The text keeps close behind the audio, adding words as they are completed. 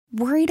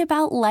Worried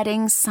about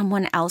letting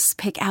someone else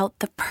pick out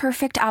the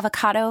perfect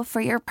avocado for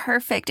your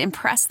perfect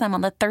impress them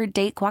on the third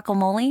date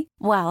guacamole?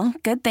 Well,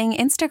 good thing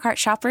Instacart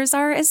shoppers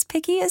are as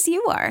picky as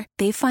you are.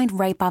 They find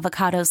ripe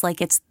avocados like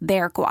it's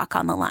their guac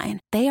on the line.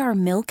 They are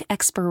milk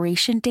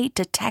expiration date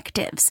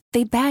detectives.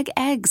 They bag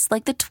eggs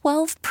like the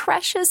 12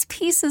 precious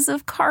pieces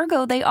of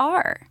cargo they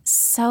are.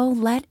 So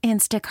let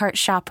Instacart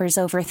shoppers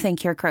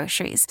overthink your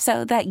groceries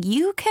so that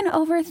you can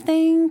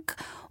overthink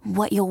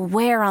what you'll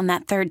wear on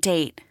that third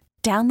date.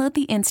 Download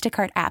the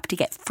Instacart app to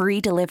get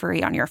free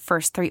delivery on your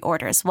first 3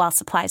 orders while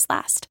supplies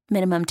last.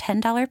 Minimum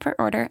 $10 per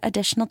order.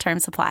 Additional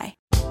terms apply.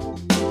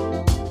 Behind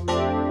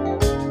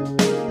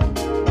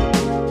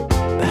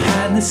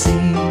the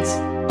scenes,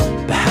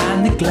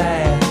 behind the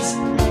glass,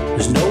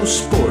 there's no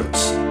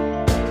sports.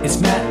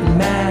 It's Matt and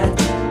Matt,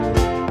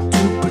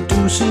 2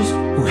 producers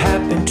who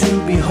happen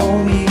to be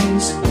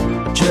homies,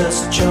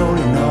 just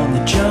joning on the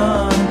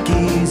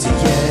junkies,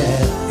 yeah.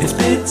 It's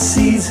bit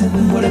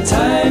season, what a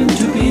time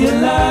to be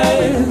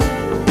alive.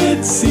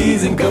 Bit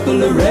season,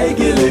 couple of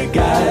regular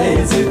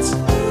guys. It's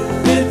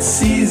bit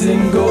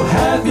season, go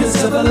have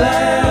yourself a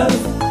laugh.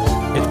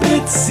 It's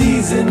bit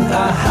season,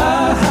 ha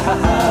ha ha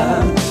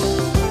ha.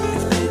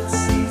 It's bit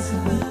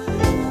season.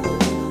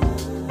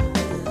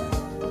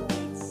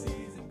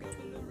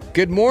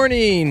 Good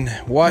morning,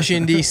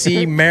 Washington,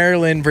 D.C.,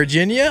 Maryland,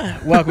 Virginia.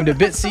 Welcome to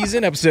Bit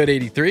Season, episode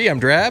 83. I'm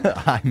Drab.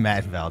 I'm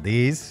Matt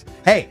Valdez.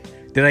 Hey.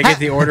 Did I get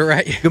the order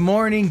right? Good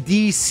morning,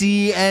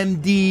 DCMDVA.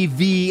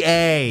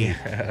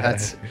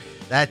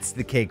 That's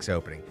the cake's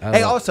opening.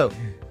 Hey, also,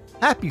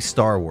 happy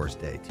Star Wars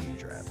Day to you,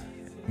 Drab.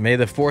 May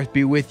the 4th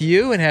be with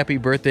you, and happy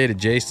birthday to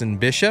Jason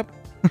Bishop.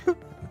 I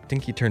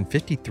think he turned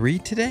 53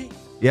 today?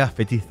 Yeah,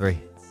 53.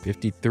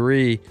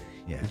 53.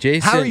 Yeah.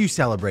 Jason, how are you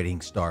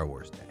celebrating Star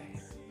Wars Day?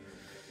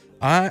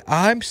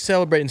 I'm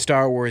celebrating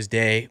Star Wars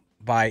Day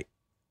by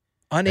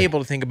unable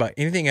to think about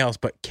anything else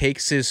but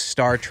Cakes'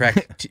 Star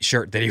Trek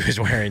shirt that he was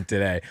wearing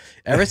today.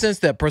 Ever since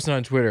that person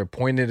on Twitter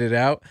pointed it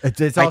out, I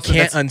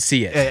can't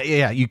unsee it.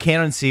 Yeah, you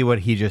can't unsee what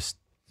he just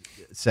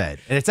said.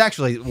 And it's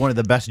actually one of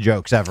the best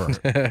jokes ever.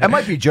 That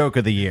might be joke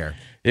of the year.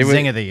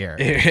 Zing of the year.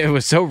 It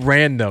was so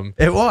random.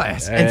 It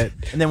was. And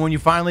then when you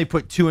finally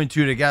put 2 and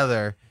 2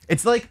 together,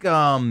 it's like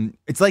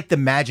the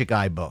Magic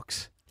Eye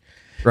books.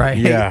 Right?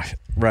 Yeah,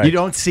 right. You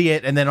don't see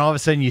it, and then all of a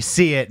sudden you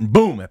see it, and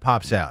boom, it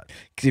pops out.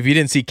 If you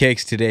didn't see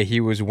Cakes today, he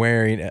was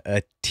wearing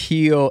a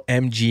teal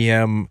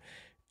MGM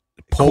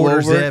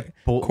quarter zip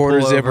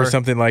or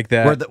something like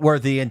that. Where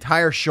the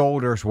entire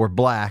shoulders were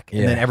black,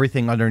 and then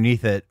everything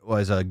underneath it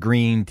was a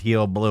green,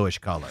 teal, bluish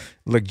color.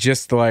 Looked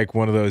just like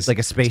one of those, like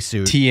a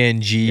spacesuit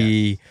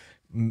TNG. Yes.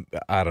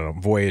 I don't know,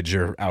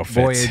 Voyager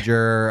outfits.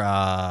 Voyager,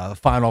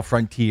 Final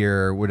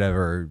Frontier,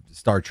 whatever,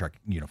 Star Trek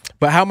uniform.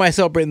 But how am I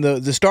celebrating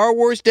the Star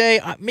Wars Day?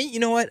 You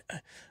know what?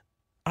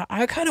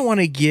 I kind of want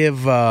to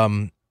give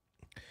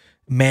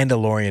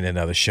Mandalorian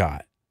another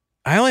shot.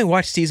 I only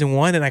watched season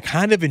 1, and I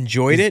kind of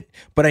enjoyed it,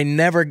 but I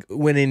never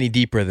went any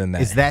deeper than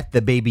that. Is that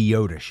the Baby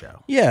Yoda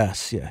show?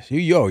 Yes.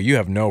 You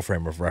have no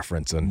frame of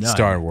reference on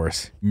Star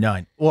Wars.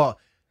 None. Well,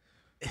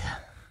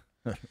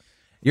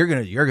 you're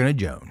gonna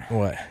Joan.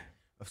 What?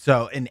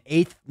 So in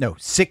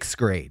 6th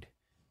grade,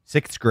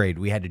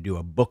 we had to do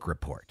a book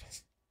report.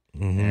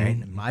 Mm-hmm. Right?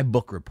 And my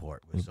book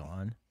report was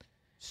on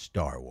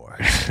Star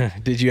Wars.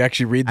 Did you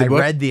actually read the book?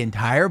 I read the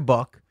entire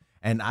book,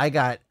 and I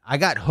got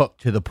hooked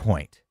to the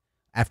point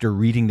after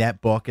reading that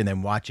book and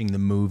then watching the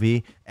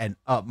movie. And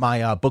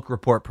my book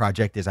report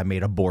project is I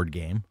made a board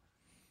game.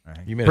 All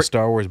right. You made a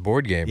Star Wars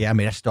board game? Yeah, I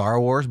made a Star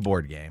Wars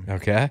board game.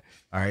 Okay.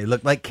 All right, it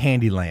looked like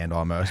Candyland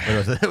almost,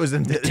 but it was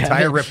an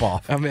entire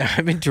ripoff. I mean,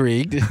 I'm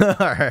intrigued. All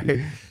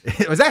right.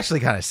 It was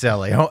actually kind of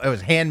silly. It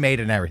was handmade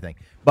and everything.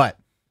 But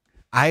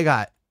I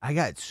got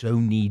so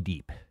knee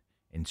deep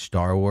in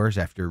Star Wars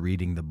after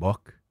reading the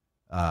book.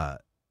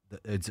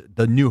 It's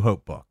the New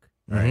Hope book.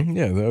 Right? Mm-hmm.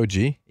 Yeah, the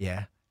OG.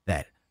 Yeah,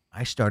 that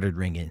I started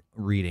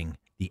reading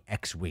the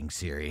X-Wing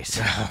series.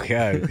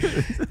 Okay.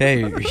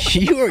 Hey,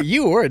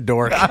 you were a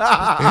dork.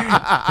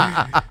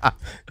 Yeah,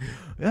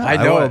 I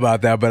know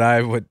about that, but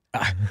I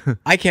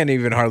can't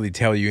even hardly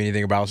tell you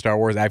anything about Star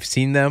Wars. I've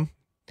seen them.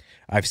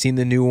 I've seen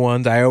the new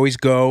ones. I always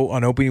go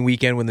on opening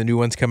weekend when the new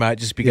ones come out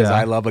just because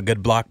I love a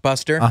good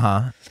blockbuster.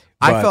 Uh-huh.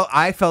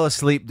 I fell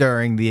asleep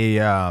during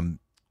the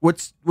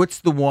what's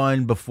the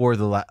one before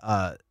the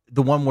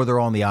one where they're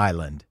on the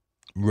island?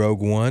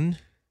 Rogue One,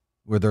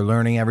 where they're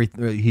learning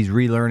everything. He's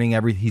relearning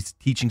everything. He's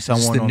teaching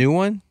someone. Is this the new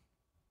one?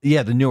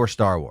 Yeah, the newer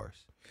Star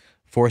Wars.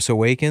 Force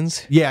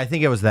Awakens? Yeah, I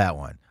think it was that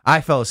one.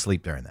 I fell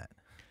asleep during that.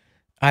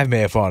 I may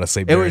have fallen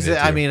asleep during it too.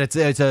 I mean, it's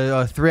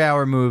a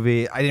 3-hour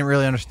movie. I didn't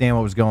really understand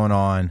what was going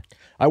on.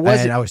 I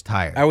was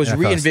tired. I was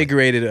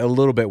reinvigorated a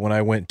little bit when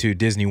I went to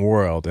Disney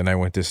World and I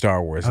went to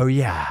Star Wars. Oh,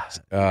 yeah.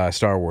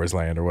 Star Wars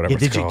Land or whatever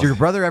it's called. Did your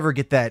brother ever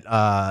get that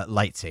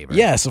lightsaber?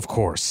 Yes, of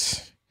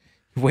course.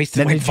 He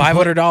wasted like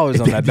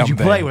 $500 on that dumb thing. Did you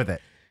play with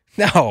it?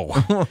 No.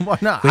 Why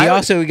not? We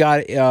also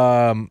got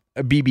a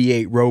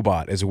BB-8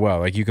 robot as well.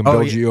 Like you can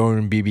build your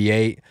own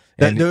BB-8.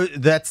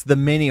 That's the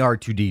mini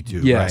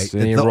R2-D2, yes,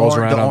 right? And he rolls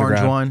around the on orange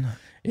the ground. one.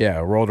 Yeah,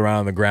 rolled around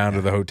on the ground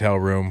of the hotel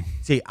room.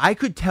 See, I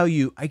could tell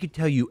you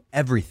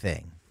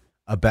everything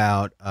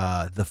about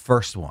the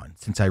first one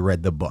since I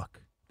read the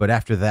book. But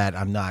after that,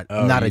 I'm not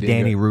a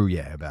Danny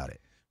Rouillet about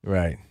it.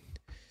 Right.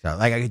 So,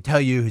 like, I could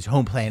tell you his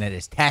home planet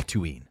is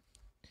Tatooine.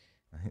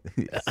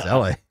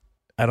 Silly.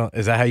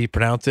 Is that how you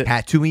pronounce it?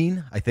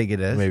 Tatooine, I think it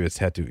is. Maybe it's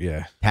tattoo.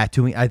 Yeah.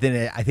 Tatooine. I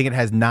think it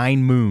has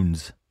 9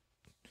 moons.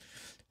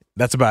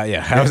 That's about,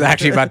 yeah. I was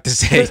actually about to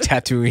say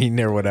Tatooine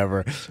or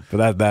whatever,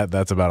 but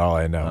that's about all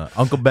I know.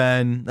 Uncle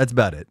Ben, that's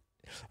about it.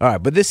 All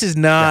right, but this is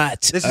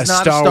not a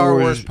Star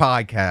Wars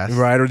podcast.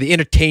 Right, or the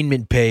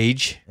entertainment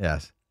page.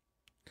 Yes.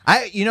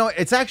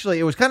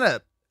 It was kind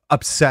of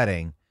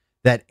upsetting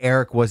that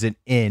Eric wasn't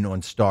in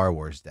on Star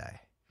Wars Day.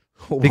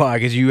 Why?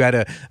 Because you had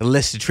a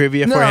list of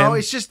trivia for him? No,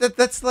 it's just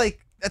that's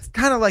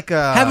kind of like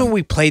a... Haven't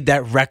we played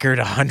that record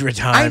 100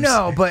 times? I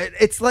know, but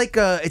it's like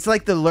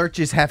the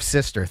Lurch's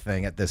half-sister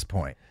thing at this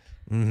point.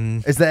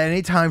 Mm-hmm. Is that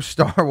anytime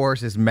Star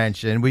Wars is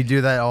mentioned, we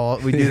do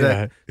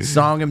that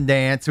song and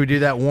dance, we do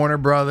that Warner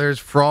Brothers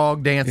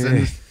frog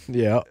dancing.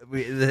 Yeah.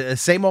 The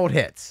same old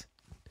hits.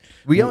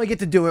 We only get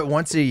to do it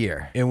once a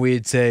year. And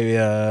we'd say,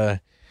 Yeah,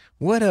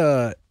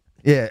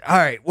 all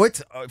right,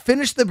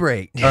 finish the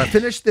break.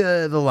 Finish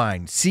the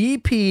line.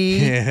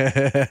 CP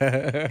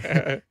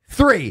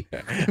 3,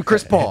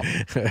 Chris Paul.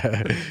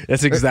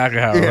 That's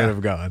exactly how it would have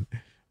gone.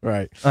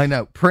 Right. I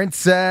know.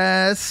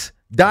 Princess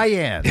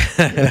Diane. I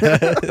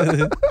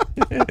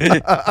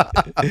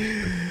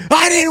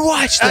didn't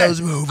watch those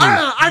movies.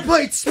 I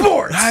played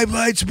sports. I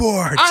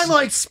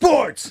like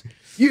sports.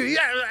 You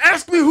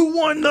ask me who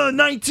won the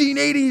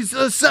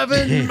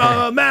 1987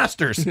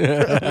 Masters.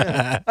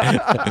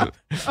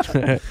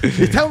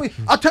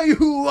 I'll tell you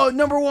who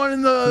number 1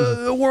 in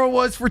the world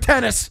was for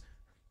tennis.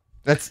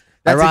 That's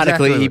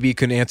ironically, exactly EB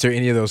couldn't answer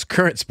any of those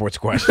current sports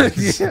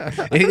questions.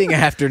 Anything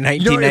after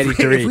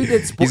 1993,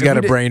 he's got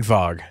a brain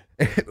fog.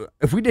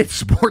 If we did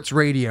sports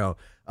radio,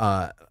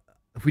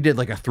 if we did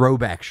like a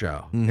throwback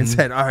show and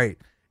said, all right,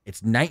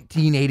 it's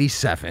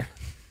 1987.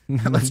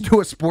 Let's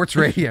do a sports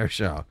radio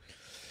show.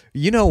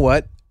 You know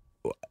what?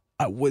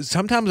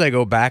 Sometimes I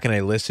go back and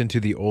I listen to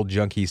the old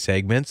Junkie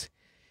segments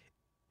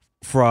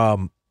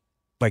from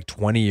like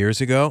 20 years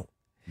ago.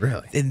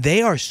 Really? And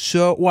they are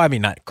so, well, I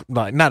mean, not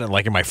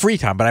like in my free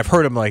time, but I've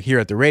heard them like here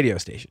at the radio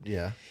station.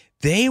 Yeah.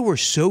 They were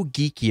so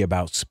geeky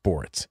about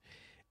sports.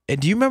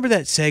 And do you remember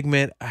that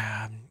segment?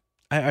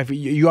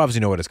 You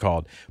obviously know what it's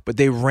called, but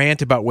they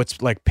rant about what's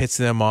like pissing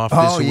them off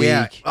this week.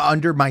 Yeah.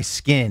 Under my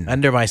skin.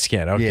 Under my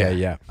skin. Okay,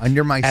 yeah.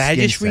 Under my skin. And I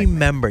just segment.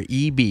 remember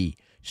EB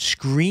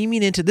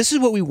screaming into, this is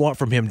what we want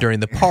from him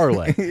during the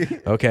parlay.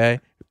 Okay?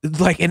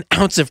 Like an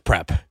ounce of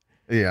prep.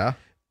 Yeah.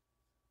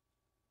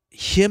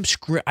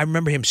 I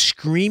remember him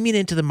screaming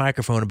into the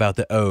microphone about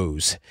the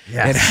O's.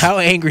 Yes. And how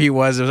angry he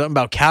was. It was something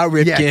about Cal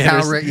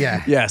Ripken.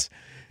 Yeah. Yes.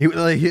 He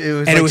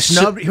was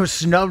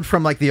snubbed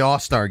from like the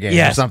All-Star game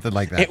or something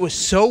like that. It was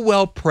so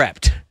well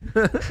prepped.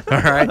 All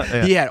right.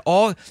 Yeah. He had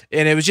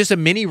and it was just a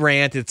mini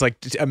rant. It's like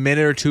a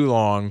minute or two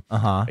long.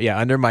 Uh-huh. Yeah,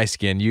 Under My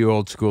Skin. You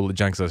old school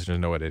Junks listeners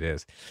know what it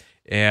is.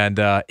 And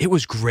it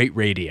was great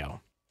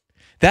radio.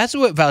 That's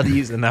what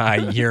Valdez and I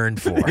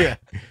yearned for. Yeah.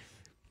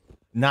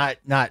 Not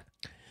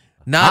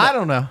I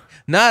don't know.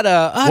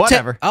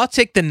 Whatever. I'll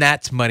take the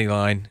Nats money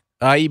line.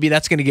 EB,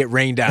 that's going to get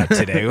rained out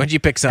today. Why don't you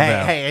pick something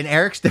out? Hey, in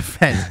Eric's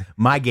defense,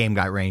 my game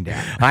got rained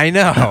out. I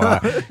know.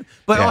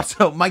 But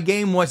also, my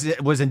game was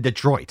in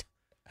Detroit.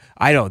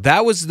 I know.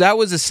 That was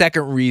the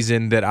second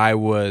reason that I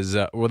was,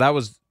 that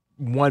was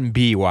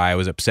 1B why I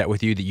was upset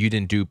with you, that you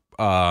didn't do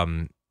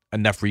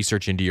enough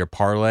research into your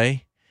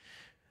parlay.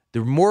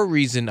 The more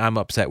reason I'm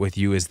upset with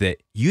you is that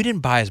you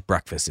didn't buy us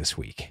breakfast this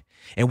week.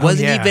 It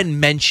wasn't even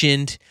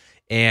mentioned,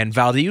 and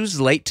Valdez was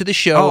late to the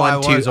show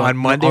on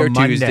Monday or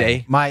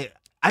Tuesday.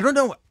 I don't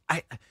know.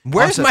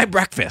 Where's my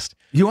breakfast?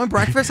 You want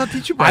breakfast? I'll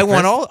teach you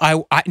breakfast. I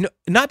want no,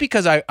 not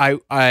because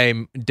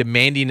I'm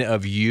demanding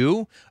of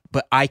you,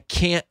 but I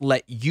can't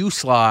let you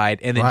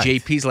slide, and then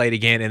JP's late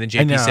again, and then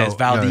JP says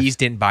Valdez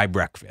didn't buy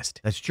breakfast.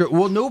 That's true.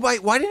 Well, why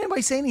didn't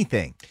anybody say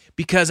anything?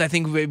 Because I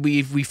think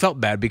we felt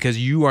bad because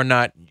you are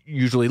not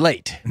usually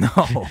late.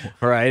 No.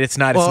 Right? It's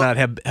not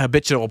a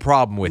habitual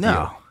problem with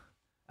you.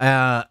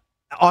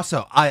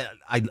 Also, I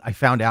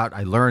found out,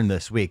 I learned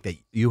this week that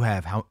you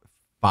have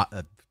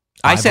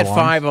I said alarms.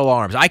 5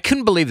 alarms. I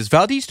couldn't believe this.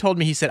 Valdez told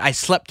me, he said, I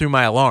slept through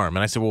my alarm.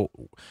 And I said, what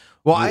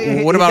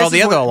about all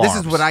the other alarms?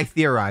 This is what I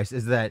theorized,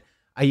 is that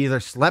I either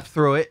slept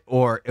through it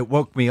or it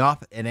woke me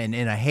up, and then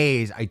in a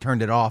haze, I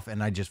turned it off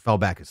and I just fell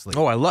back asleep.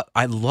 Oh,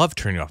 I love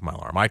turning off my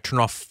alarm. I turn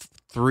off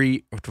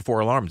 3 to 4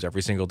 alarms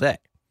every single day.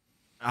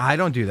 I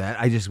don't do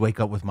that. I just wake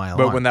up with my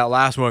alarm. But when that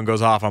last one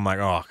goes off, I'm like,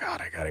 oh, God,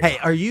 I got to go. Hey,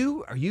 are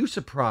you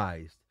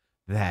surprised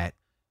that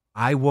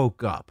I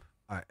woke up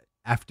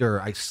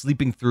after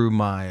sleeping through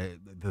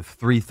the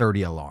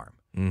 3:30 alarm,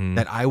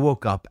 that I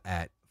woke up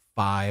at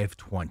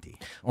 5:20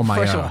 on my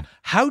First own? of all,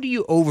 how do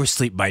you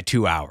oversleep by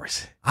 2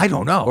 hours? I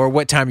don't know. Or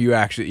what time if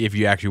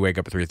you actually wake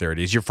up at 3:30?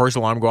 Is your first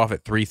alarm go off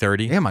at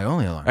 3:30? Yeah, my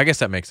only alarm. I guess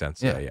that makes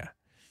sense. Yeah.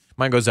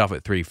 Mine goes off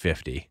at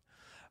 3:50.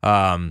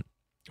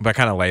 But I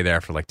kind of lay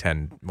there for like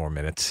 10 more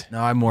minutes.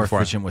 No, I'm more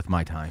efficient with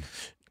my time.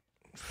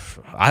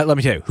 Let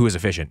me tell you, who is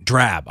efficient?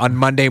 Drab on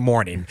Monday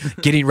morning,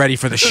 getting ready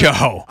for the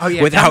show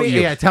without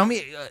you. Yeah, tell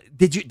me,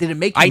 did it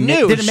make you I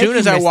knew did it as make soon you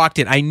as I miss- walked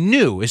in. I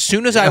knew as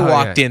soon as I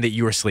walked in that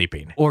you were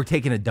sleeping. or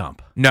taking a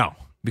dump? No,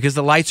 because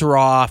the lights were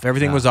off,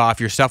 everything was off,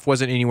 your stuff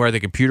wasn't anywhere, the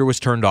computer was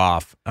turned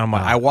off. I'm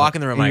like, I walk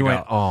in the room, and I you go,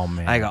 went, oh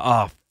man. I go,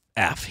 oh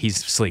F, he's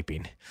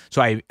sleeping.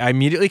 So I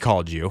immediately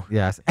called you.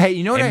 Yes. Hey,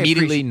 you know what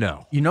Immediately I appreciate?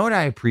 no. You know what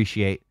I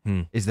appreciate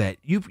is that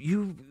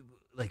you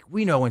like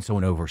we know when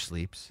someone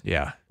oversleeps.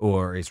 Yeah.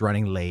 Or is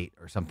running late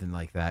or something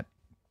like that.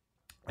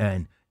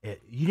 And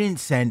you didn't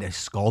send a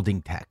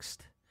scalding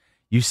text.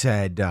 You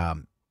said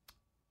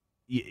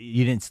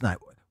you didn't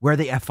snap. Where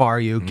the F are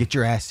you? Get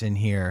your ass in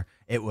here.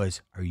 It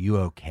was, are you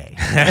okay?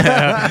 Is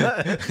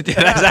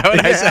that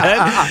what I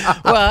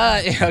said?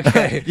 Well,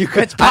 okay.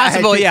 It's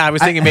possible, I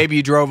was thinking maybe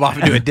you drove off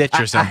into a ditch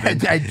or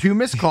something. I had 2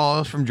 missed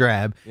calls from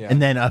Drab,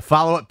 and then a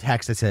follow-up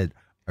text that said,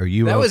 are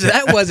you okay?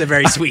 That was a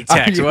very sweet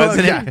text,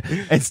 wasn't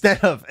it?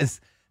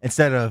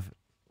 Instead of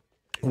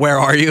where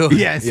are you?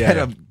 Yeah, instead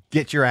of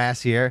get your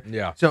ass here.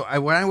 Yeah. So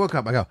when I woke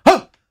up, I go,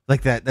 huh!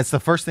 Like that. That's the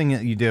first thing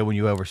that you do when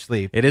you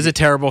oversleep. It is a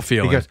terrible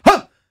feeling. He goes,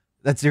 huh!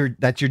 That's your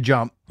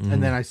jump.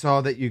 And then I saw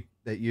that you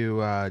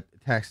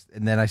text,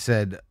 and then I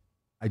said,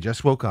 I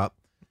just woke up.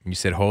 You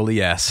said, holy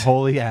yes.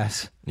 Holy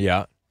yes.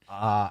 Yeah.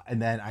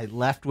 And then I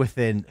left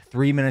within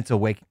 3 minutes of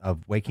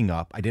waking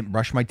up. I didn't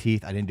brush my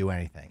teeth. I didn't do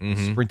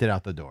anything. Sprinted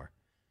out the door.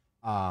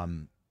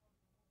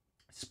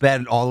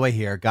 Sped all the way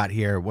here. Got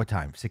here. What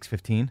time?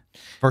 6:15.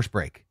 First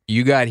break.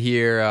 You got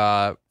here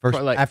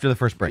After the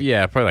first break.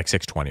 Yeah, probably like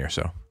 6:20 or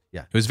so.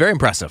 Yeah. It was very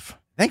impressive.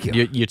 Thank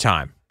you. Your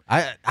time.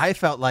 I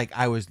felt like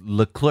I was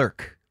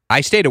Leclerc. I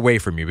stayed away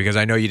from you because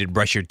I know you didn't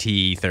brush your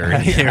teeth or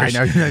anything. I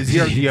know.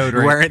 Zero deodorant.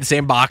 You're wearing the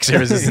same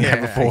boxers as the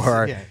night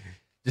before.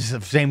 Just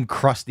the same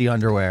crusty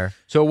underwear.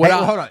 So what?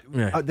 Hold on.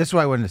 Yeah. This is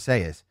what I wanted to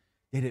say is,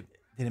 did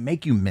it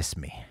make you miss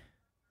me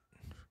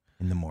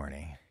in the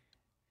morning?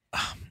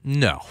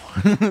 No.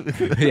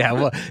 Yeah,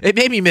 well, it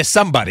made me miss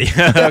somebody.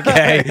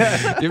 Okay,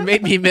 it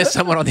made me miss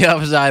someone on the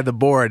other side of the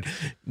board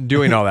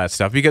doing all that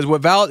stuff. Because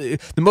the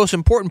most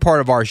important part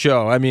of our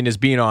show, I mean, is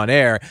being on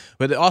air,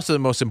 but also the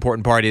most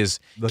important part is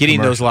getting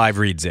those live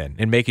reads in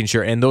and making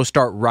sure. And those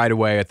start right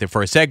away at the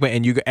first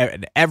segment,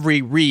 and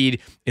every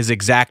read is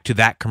exact to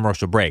that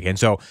commercial break. And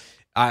so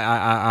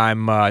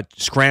I'm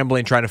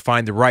scrambling, trying to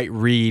find the right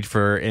read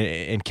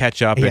and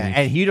catch up.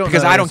 And you don't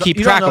because know I don't keep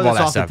track of all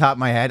that off stuff. The top of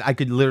my head, I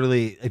could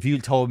literally, if you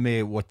told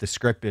me what the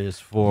script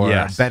is for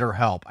Better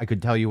Help, I could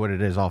tell you what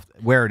it is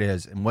where it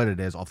is and what it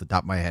is off the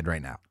top of my head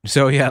right now.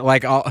 So yeah,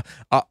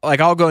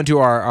 I'll go into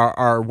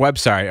our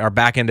website, our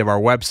back end of our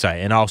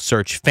website, and I'll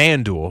search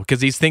FanDuel because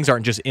these things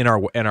aren't just in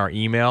our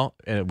email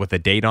with a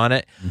date on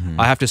it.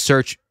 I have to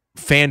search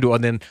FanDuel,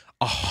 and then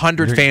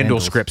 100 FanDuel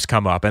scripts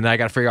come up, and I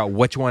got to figure out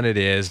which one it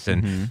is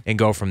and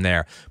go from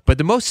there. But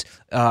the most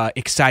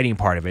exciting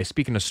part of it,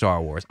 speaking of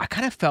Star Wars, I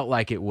kind of felt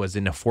like it was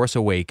in The Force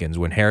Awakens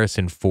when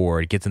Harrison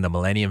Ford gets in the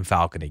Millennium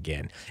Falcon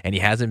again, and he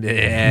hasn't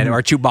been,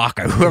 or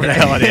Chewbacca, whoever the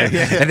hell it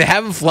is, and they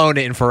haven't flown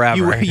it in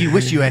forever. You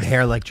wish you had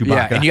hair like Chewbacca.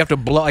 Yeah, and you have to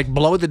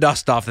blow the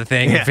dust off the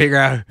thing and figure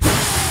out.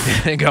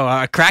 And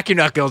go crack your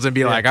knuckles and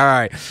be like, all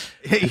right,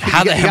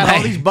 how the hell? You got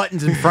all these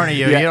buttons in front of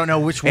you. You don't know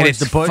which ones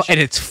to push. And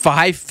it's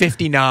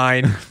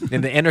 5:59,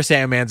 and the Enter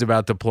Sandman's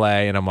about to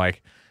play, and I'm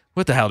like,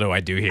 what the hell do I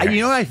do here? You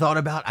know what I thought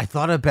about? I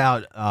thought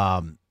about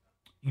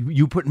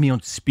you putting me on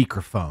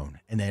speakerphone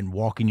and then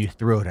walking you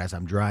through it as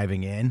I'm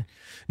driving in.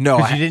 No,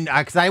 because you didn't.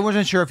 Because I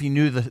wasn't sure if you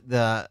knew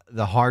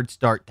the hard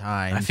start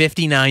time.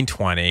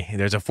 59:20.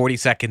 There's a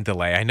 40-second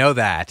delay. I know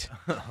that,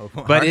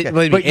 but you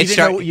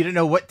didn't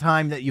know what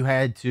time that you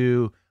had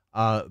to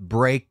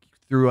break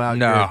throughout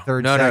your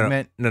third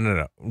segment.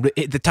 No.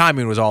 The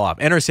timing was all off.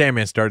 Enter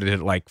Sandman started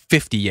at like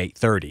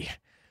 58:30.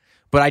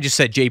 But I just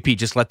said, JP,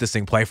 just let this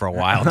thing play for a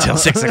while until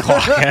 6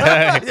 o'clock.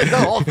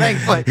 The whole thing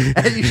played.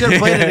 You should have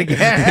played it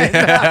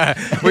again.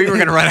 We were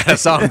going to run out of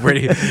song.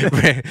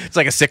 It's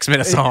like a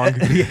 6-minute song.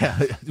 Yeah.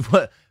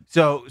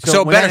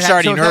 So better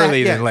starting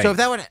early than late. So if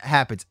that one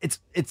happens,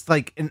 it's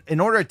like in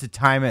order to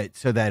time it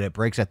so that it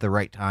breaks at the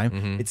right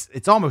time,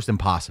 it's almost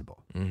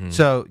impossible.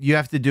 So you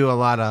have to do a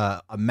lot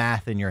of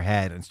math in your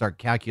head and start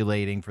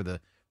calculating for the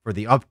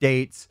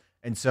updates.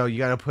 And so you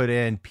got to put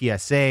in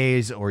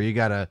PSAs, or you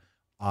got to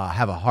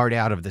have a hard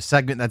out of the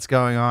segment that's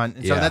going on.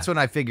 And so that's when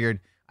I figured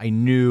I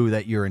knew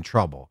that you're in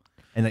trouble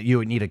and that you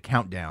would need a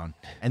countdown,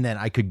 and then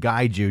I could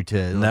guide you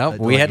to. No,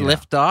 we had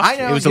liftoff. I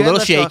know it was a little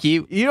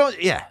shaky. You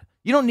don't. Yeah.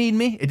 You don't need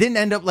me. It didn't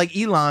end up like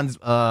Elon's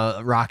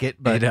rocket,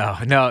 but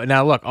no.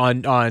 Now look,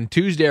 on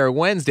Tuesday or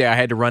Wednesday, I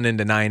had to run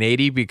into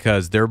 980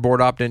 because their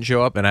board op didn't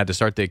show up, and I had to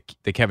start the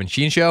Kevin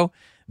Sheen show.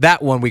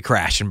 That one we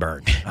crashed and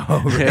burned.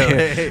 Oh,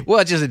 really? Well,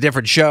 it's just a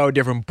different show,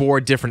 different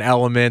board, different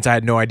elements. I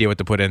had no idea what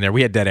to put in there.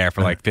 We had dead air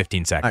for like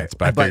 15 seconds,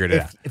 but I figured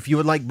it out. If you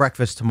would like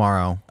breakfast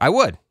tomorrow, I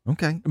would.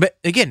 Okay. But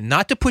again,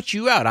 not to put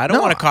you out. I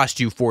don't want to cost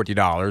you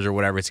 $40 or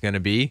whatever it's going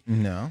to be.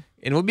 No.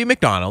 And it will be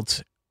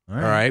McDonald's. All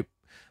right.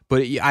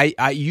 But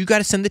you got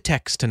to send the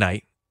text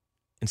tonight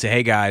and say,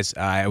 "Hey guys,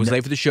 I was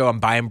late for the show. I'm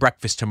buying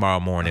breakfast tomorrow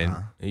morning.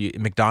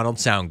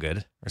 McDonald's sound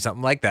good or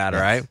something like that."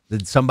 All right.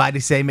 Did somebody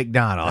say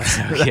McDonald's?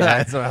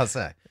 That's what I'll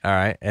say. All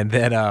right, and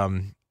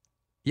then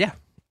yeah,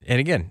 and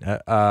again,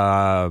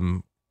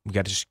 you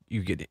got to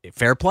you get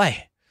fair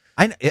play.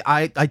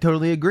 I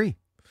totally agree.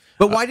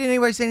 But why didn't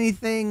anybody say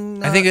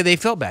anything? I think they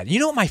felt bad. You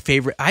know what my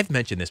favorite, I've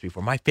mentioned this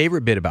before, my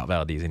favorite bit about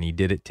Valdez, and he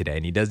did it today,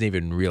 and he doesn't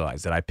even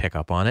realize that I pick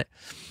up on it,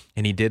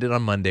 and he did it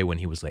on Monday when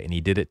he was late, and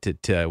he did it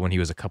to when he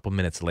was a couple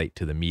minutes late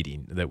to the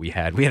meeting that we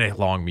had. We had a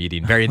long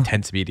meeting, very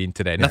intense meeting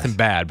today. Nothing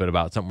bad, but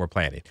about something we're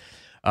planning.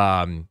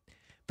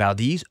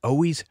 Valdez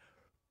always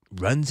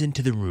runs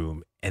into the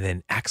room and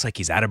then acts like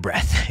he's out of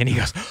breath, and he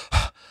goes,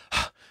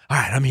 all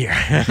right, I'm here.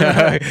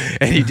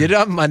 And he did it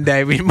on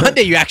Monday.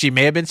 Monday you actually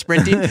may have been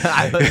sprinting,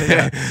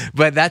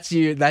 but that's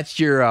your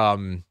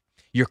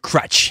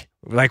crutch.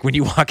 Like when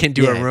you walk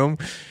into a room,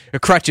 a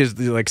crutch is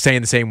like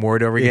saying the same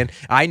word over again.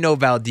 I know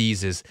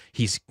Valdez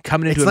he's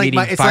coming into a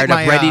meeting fired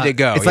up, ready to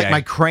go. It's like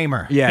my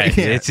Kramer. Yeah,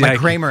 it's my like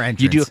Kramer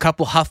entrance. You do a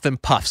couple huff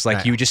and puffs,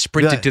 like you just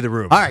sprinted to the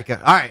room. All right, good.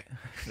 All right.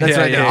 That's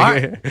right. All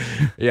right.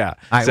 Yeah.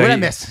 All right. So what I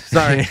miss?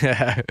 Sorry.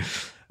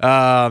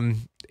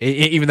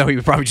 Even though he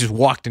probably just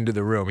walked into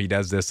the room, he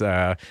does this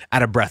out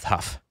of breath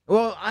huff.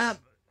 Well,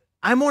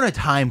 I'm on a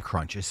time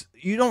crunch.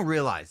 You don't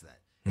realize that.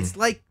 It's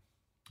like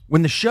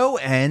when the show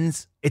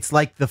ends, it's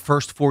like the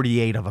first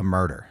 48 of a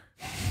murder.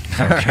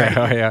 Okay.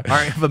 Oh, yeah. All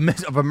right.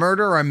 Of a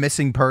murder or a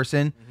missing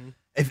person.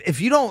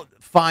 If you don't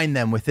find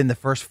them within the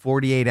first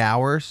 48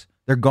 hours,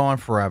 they're gone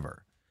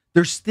forever.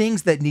 There's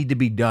things that need to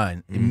be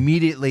done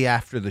immediately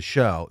after the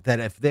show that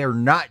if they're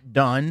not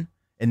done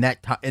in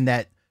that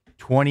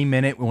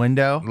 20-minute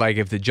window, like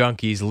if the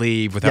junkies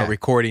leave without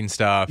recording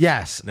stuff,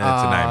 yes, then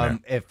it's a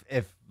nightmare.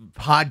 If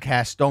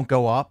podcasts don't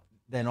go up,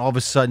 then all of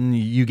a sudden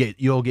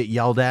you'll get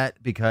yelled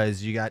at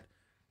because you got,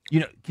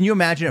 can you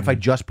imagine if I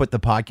just put the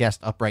podcast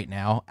up right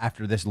now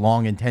after this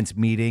long intense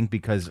meeting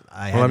because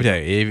let me tell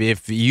you,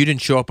 if you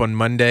didn't show up on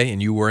Monday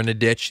and you were in a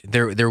ditch,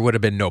 there would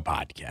have been no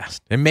podcast,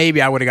 and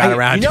maybe I would have got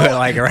around to it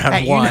like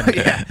around 1.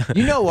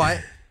 You know what?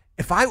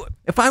 If I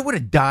would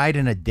have died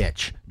in a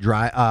ditch,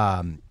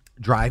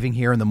 driving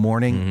here in the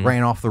morning,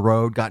 ran off the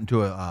road, got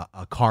into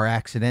a car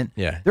accident,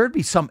 there would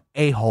be some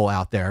a-hole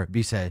out there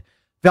be said,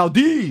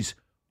 Valdez,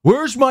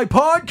 where's my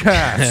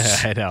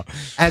podcast? I know.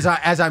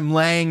 As I'm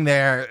laying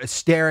there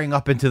staring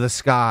up into the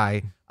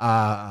sky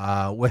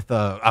with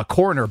a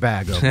corner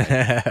bag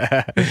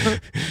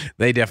open.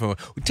 They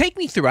definitely take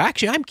me through.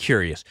 Actually, I'm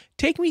curious.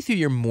 Take me through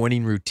your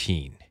morning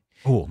routine.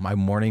 Oh, my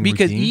morning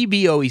because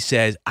routine? EB always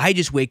says, I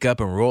just wake up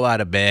and roll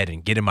out of bed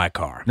and get in my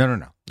car. No.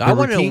 I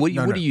want to know,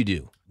 what do you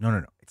do?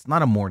 No. It's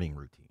not a morning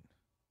routine.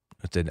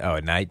 It's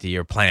a night to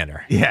your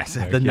planner. Yes,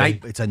 Okay.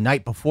 It's a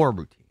night before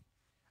routine.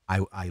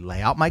 I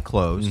lay out my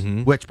clothes,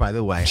 which, by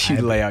the way,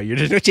 lay out.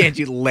 There's no chance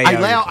you lay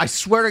out. I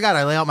swear to God,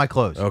 I lay out my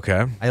clothes.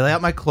 Okay. I lay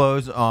out my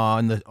clothes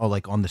on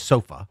the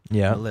sofa in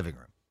the living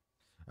room.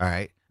 All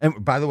right.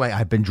 And by the way,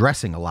 I've been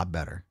dressing a lot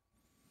better.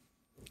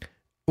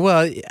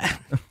 Well,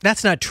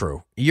 that's not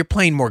true. You're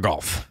playing more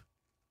golf.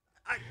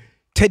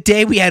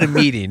 Today we had a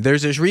meeting.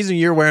 There's this reason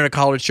you're wearing a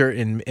collared shirt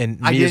and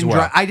me as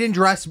well. I didn't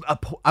dress.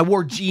 I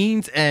wore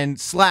jeans and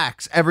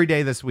slacks every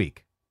day this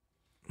week.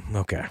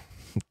 Okay.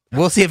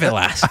 We'll see if it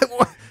lasts.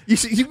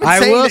 You've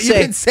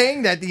been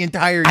saying that the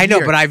entire year. I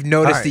know, but I've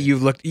noticed that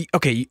you've looked.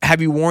 Okay,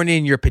 have you worn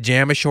in your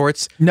pajama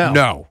shorts?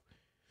 No.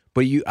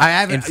 But I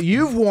haven't.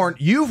 You've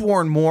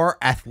worn more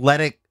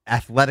athletic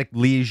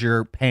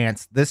leisure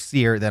pants this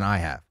year than I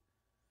have.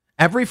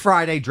 Every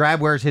Friday, Drab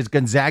wears his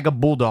Gonzaga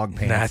Bulldog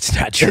pants. That's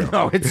not true.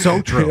 No, it's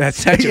so true.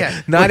 That's not true. Yeah.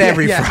 Not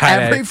every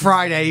Friday. Every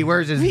Friday, he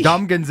wears his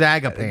dumb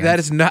Gonzaga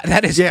pants.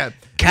 That is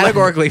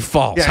categorically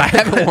false. I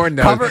haven't worn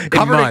those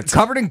in months.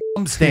 Covered in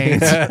gum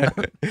stains.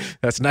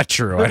 That's not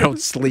true. I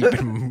don't sleep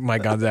in my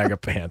Gonzaga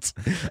pants.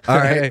 All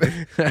right.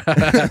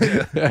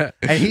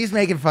 And he's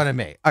making fun of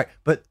me. All right.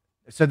 But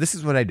so this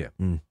is what I do.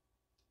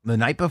 The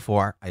night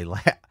before,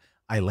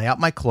 I lay out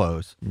my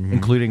clothes,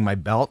 including my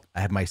belt.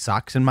 I have my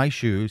socks and my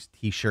shoes,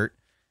 t-shirt,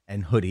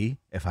 and hoodie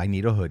if I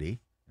need a hoodie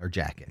or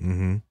jacket.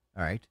 All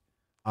right.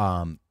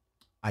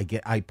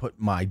 I put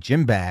my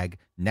gym bag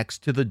next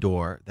to the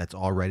door that's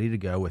all ready to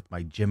go with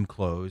my gym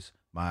clothes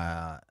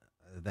that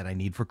I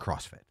need for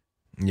CrossFit.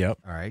 Yep.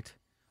 All right.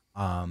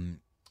 I'm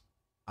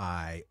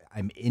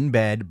in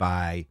bed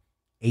by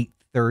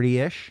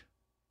 8:30ish,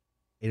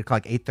 8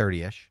 o'clock,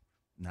 8:30ish,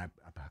 and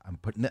I'm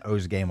putting the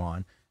O's game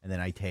on, and then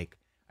I take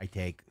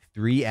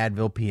 3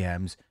 Advil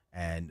PMs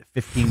and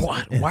 15.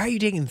 What? Why are you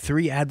taking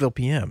 3 Advil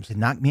PMs? To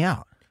knock me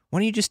out. Why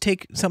don't you just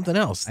take something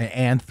else?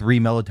 And 3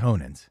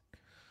 melatonins.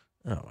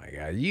 Oh my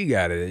God! We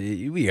got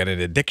an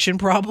addiction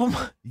problem.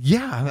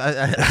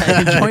 Yeah,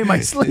 I enjoy my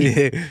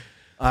sleep.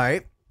 All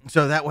right,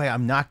 so that way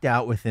I'm knocked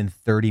out within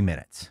 30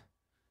 minutes.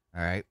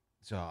 All right,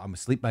 so I'm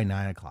asleep by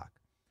 9 o'clock.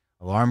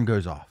 Alarm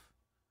goes off.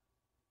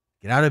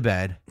 Get out of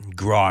bed.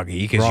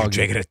 Groggy because you're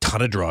taking a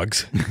ton of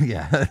drugs.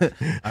 Yeah.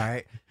 All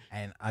right.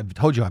 And I've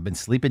told you I've been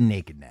sleeping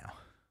naked now.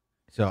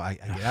 So I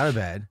get out of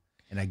bed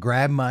and I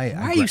grab my...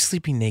 Why are you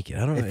sleeping naked?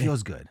 I don't know. It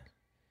feels good.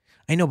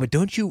 I know, but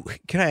don't you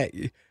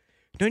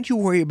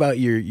worry about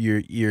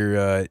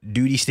your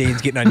duty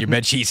stains getting on your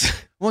bed sheets?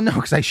 Well, no,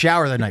 because I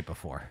shower the night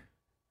before.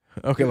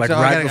 Okay, like So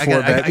right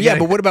before bed. Yeah,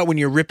 but what about when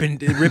you're ripping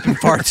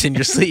farts in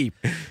your sleep?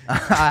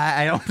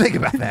 I don't think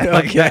about that.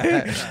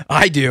 Okay,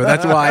 I do.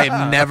 That's why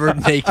I'm never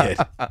naked.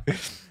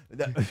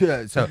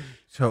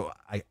 So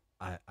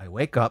I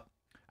wake up,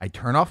 I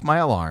turn off my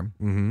alarm,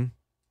 Mm-hmm.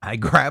 I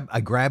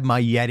grab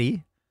my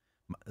Yeti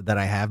that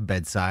I have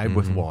bedside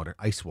with water,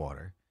 ice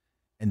water,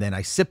 and then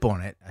I sip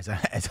on it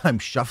as I'm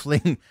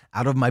shuffling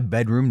out of my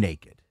bedroom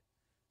naked.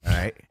 All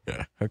right.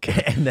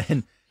 Okay.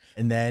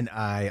 And then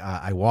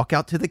I walk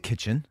out to the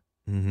kitchen.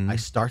 Mm-hmm. I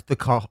start the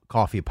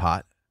coffee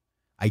pot.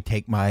 I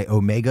take my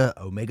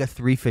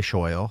omega-3 fish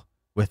oil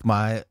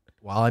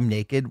while I'm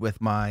naked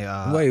with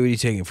my. What are you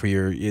taking for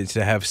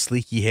to have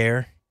sleeky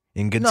hair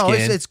and good no,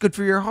 skin? it's good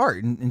for your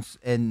heart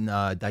and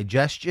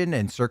digestion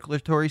and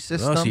circulatory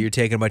system. Oh, so you're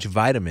taking a bunch of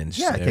vitamins.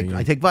 Yeah,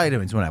 I take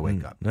vitamins when I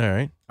wake up. All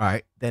right. All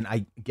right. Then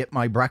I get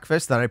my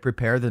breakfast that I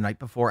prepared the night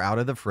before out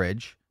of the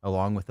fridge,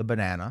 along with a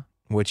banana.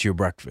 What's your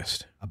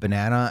breakfast? A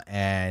banana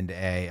and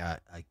a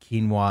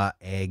quinoa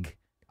egg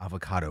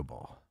avocado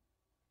ball.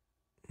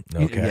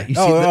 Okay. You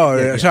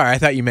see sorry. I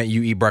thought you meant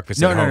you eat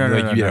breakfast at home. No,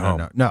 like you eat at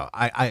home. No,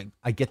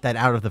 I get that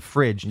out of the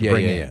fridge to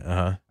bring in.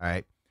 Uh-huh. All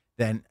right.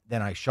 Then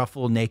I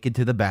shuffle naked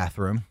to the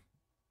bathroom,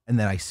 and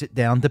then I sit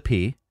down to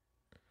pee,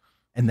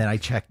 and then I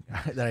check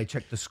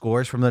the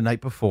scores from the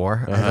night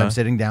before as I'm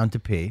sitting down to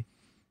pee.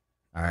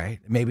 All right.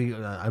 Maybe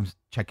I'm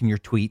checking your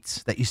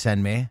tweets that you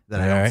send me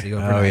that I don't see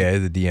overnight. Oh yeah,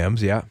 the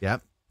DMs. Yeah.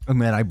 Yep.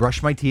 And then I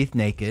brush my teeth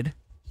naked,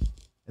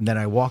 and then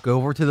I walk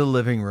over to the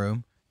living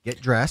room,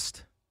 get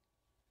dressed.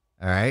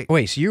 All right.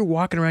 Wait, so you're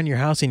walking around your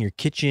house in your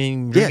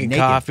kitchen, drinking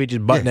naked. coffee,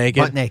 just butt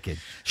naked? Butt naked.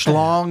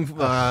 Schlong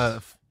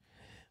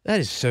That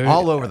is so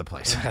all over the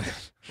place.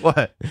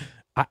 What?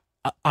 I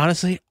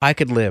honestly, I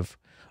could live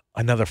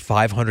another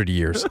 500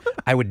 years.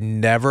 I would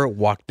never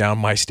walk down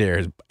my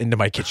stairs into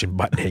my kitchen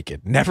butt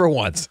naked. Never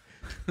once.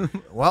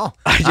 Well,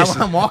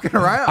 I'm walking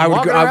around. I'm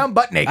walking around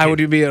butt naked. I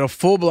would be in a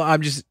full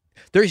blown.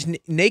 There's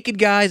naked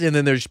guys, and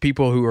then there's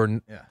people who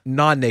are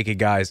non-naked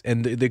guys,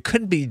 and they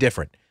couldn't be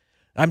different.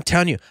 I'm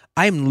telling you,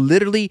 I'm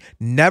literally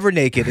never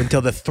naked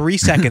until the 3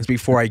 seconds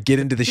before I get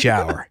into the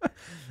shower.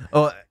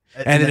 Oh,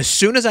 and then as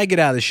soon as I get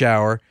out of the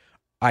shower,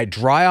 I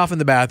dry off in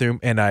the bathroom,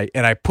 and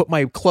I put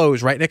my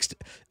clothes right next.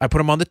 I put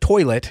them on the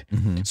toilet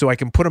so I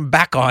can put them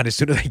back on as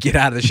soon as I get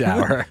out of the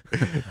shower.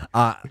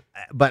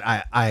 But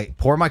I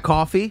pour my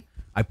coffee.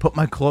 I put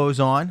my clothes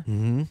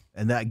on,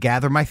 and then I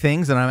gather my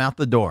things, and I'm out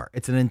the door.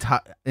 It's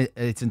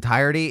its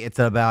entirety. It's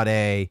about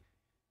a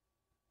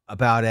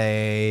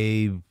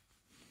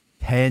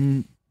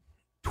 10,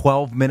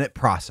 12-minute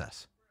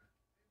process.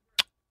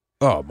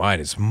 Oh, mine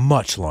is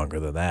much longer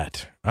than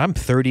that. I'm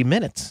 30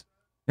 minutes.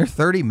 You're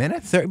 30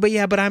 minutes?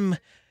 But I'm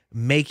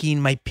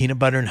making my peanut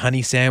butter and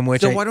honey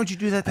sandwich. So why don't you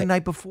do that the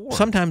night before?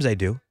 Sometimes I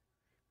do.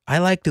 I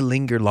like to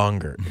linger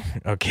longer.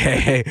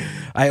 Okay.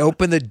 I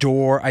open the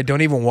door. I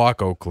don't even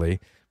walk Oakley.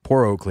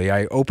 Poor Oakley.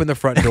 I open the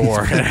front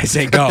door and I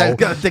say, go. I've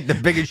got to take the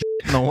biggest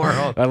shit in the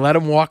world. I let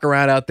him walk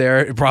around out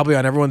there, probably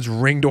on everyone's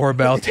ring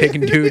doorbell,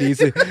 taking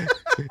duties.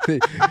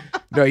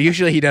 No,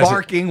 usually he doesn't.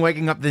 Barking,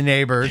 waking up the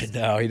neighbors.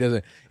 No, he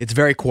doesn't. It's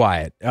very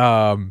quiet.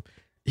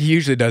 He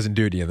usually doesn't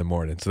duty in the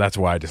morning, so that's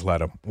why I just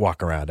let him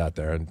walk around out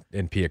there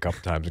and pee a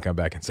couple times and come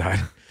back inside.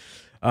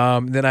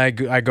 Then I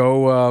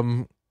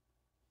go.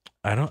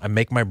 I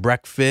make my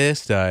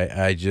breakfast.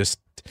 I just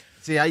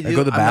see. I go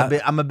to the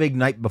bath. I'm a big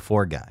night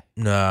before guy.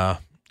 Nah,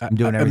 I'm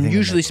doing everything. I'm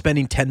usually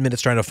spending 10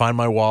 minutes trying to find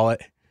my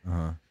wallet.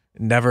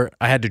 Never.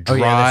 I had to drive.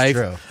 Oh, yeah, that's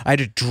true. I had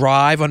to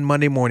drive on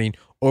Monday morning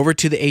over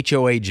to the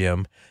HOA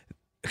gym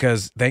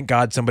because thank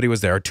God somebody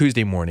was there.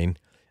 Tuesday morning,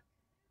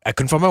 I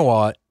couldn't find my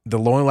wallet. The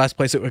only last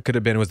place it could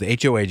have been was the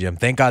HOA gym.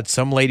 Thank God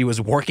some lady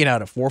was working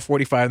out at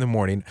 4:45 in the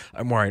morning.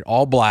 I'm wearing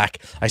all black.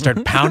 I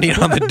started pounding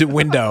on the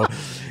window,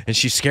 and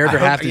she scared her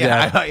half to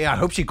death. I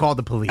hope she called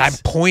the police. I'm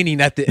pointing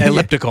at the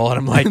elliptical, and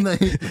I'm like,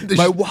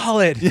 my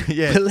wallet,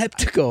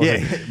 elliptical.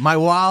 Yeah, my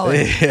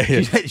wallet.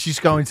 She's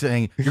going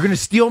saying, "You're going to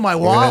steal my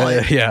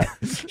wallet." Yeah,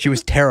 she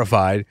was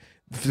terrified.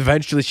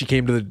 Eventually, she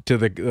came to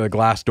the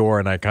glass door,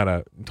 and I kind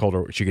of told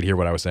her she could hear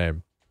what I was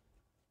saying.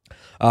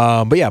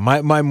 But yeah,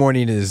 my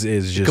morning is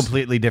just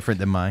completely different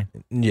than mine.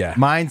 Yeah,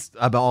 mine's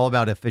all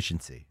about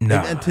efficiency. No.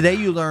 And today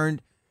you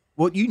learned.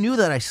 Well, you knew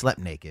that I slept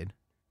naked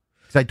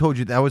because I told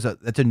you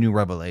that's a new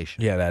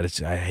revelation. Yeah, that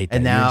is. I hate that.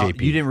 And now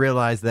JP. you didn't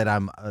realize that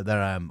I'm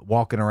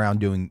walking around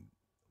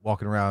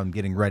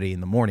getting ready in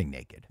the morning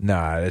naked.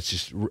 Nah, it's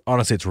just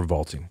honestly, it's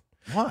revolting.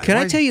 Why? Can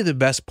I tell you the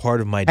best part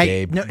of my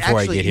day before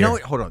I get here? You know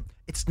what? Hold on.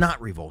 It's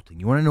not revolting.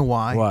 You want to know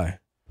why? Why?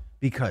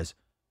 Because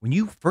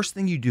first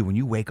thing you do when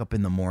you wake up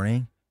in the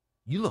morning,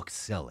 you look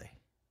silly.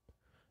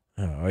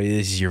 Oh,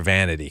 this is your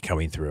vanity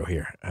coming through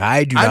here.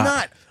 I do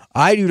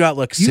not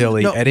look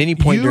silly at any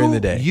point during the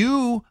day.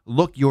 You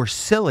look your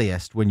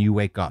silliest when you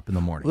wake up in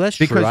the morning. Well, that's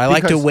true. I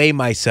like to weigh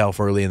myself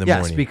early in the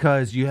morning. Yes,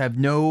 because you have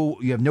no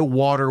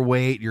water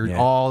weight. You're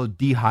all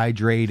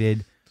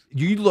dehydrated.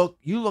 You look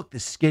the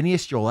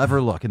skinniest you'll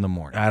ever look in the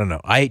morning. I don't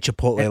know. I ate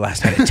Chipotle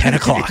last night at 10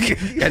 o'clock. Okay.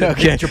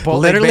 Chipotle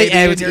Literally, baby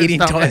I in was your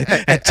eating stomach.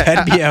 at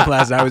 10 p.m.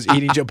 last night. I was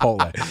eating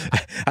Chipotle.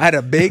 I had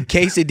a big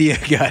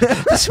quesadilla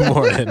gut this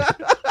morning.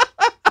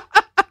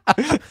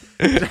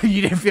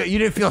 You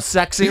didn't feel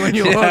sexy when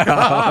you woke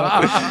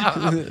up.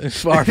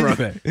 Far from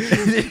it.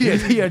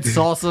 You had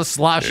salsa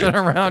sloshing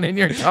around in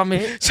your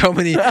tummy. So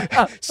many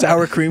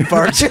sour cream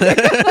farts.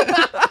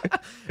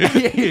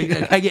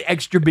 I get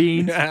extra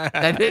beans.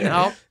 That didn't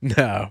help.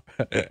 No,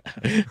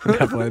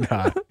 definitely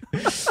not.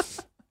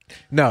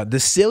 No, the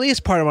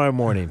silliest part of my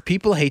morning,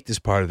 people hate this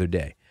part of their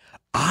day.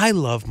 I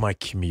love my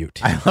commute.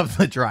 I love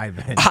the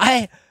drive-in.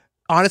 I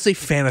honestly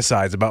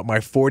fantasize about my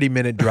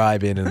 40-minute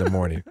drive in the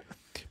morning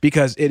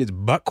because it is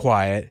butt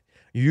quiet.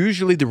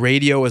 Usually the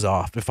radio is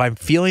off. If I'm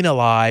feeling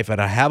alive and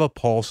I have a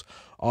pulse,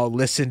 I'll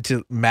listen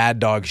to Mad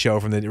Dog Show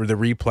from the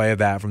replay of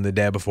that from the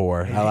day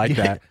before. I like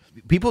that.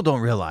 People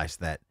don't realize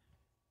that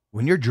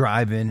when you're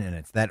driving and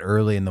it's that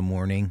early in the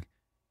morning,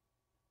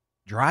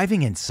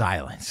 driving in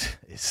silence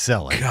is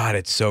silly. God,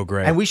 it's so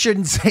great. And we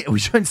shouldn't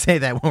say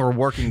that when we're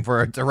working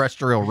for a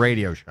terrestrial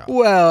radio show.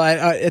 Well,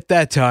 I at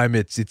that time,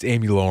 it's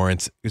Amy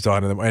Lawrence who's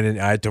on them, and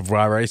I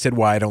already said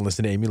why I don't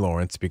listen to Amy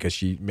Lawrence because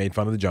she made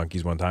fun of the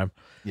junkies one time.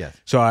 Yes.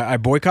 So I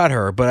boycott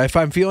her. But if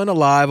I'm feeling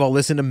alive, I'll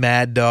listen to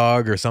Mad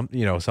Dog or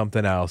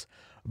something else.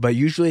 But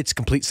usually it's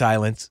complete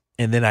silence,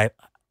 and then I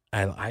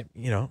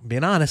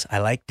being honest, I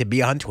like to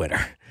be on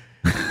Twitter.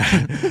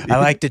 I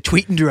like to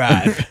tweet and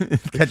drive,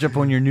 catch up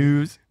on your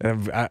news.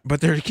 But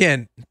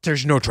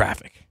there's no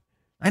traffic.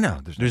 I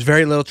know there's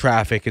very little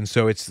traffic, and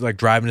so it's like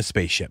driving a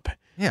spaceship.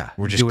 Yeah,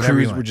 we're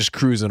just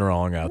cruising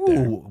along out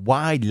there.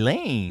 Wide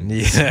lane.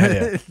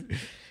 Yeah.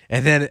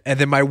 And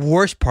then my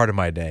worst part of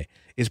my day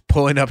is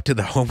pulling up to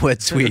the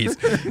Homewood Suites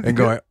and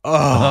going,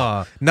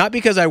 not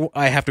because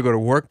I have to go to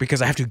work,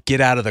 because I have to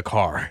get out of the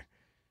car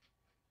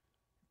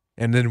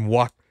and then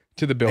walk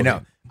to the building. I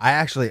know.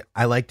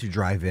 I like to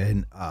drive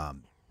in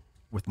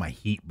with my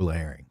heat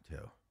blaring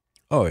too.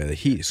 Oh yeah, the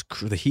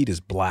heat is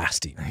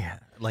blasting. Yeah,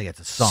 like it's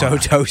a sauna. So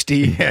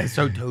toasty. Yeah,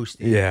 so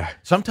toasty. Yeah.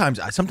 Sometimes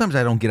I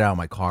don't get out of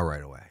my car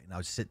right away, and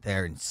I'll sit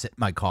there and sip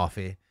my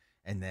coffee,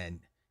 and then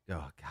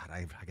oh God,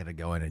 I gotta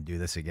go in and do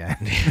this again.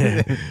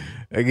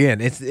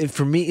 Again,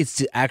 for me, it's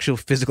the actual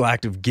physical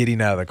act of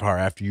getting out of the car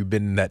after you've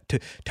been in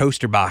that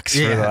toaster box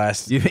for the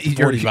last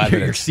 45 minutes.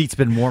 Your seat's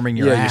been warming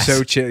your ass. You're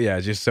so chill. Yeah,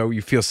 just so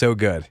you feel so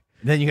good.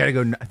 Then you gotta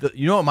go.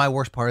 You know what my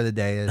worst part of the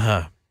day is?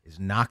 Is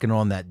knocking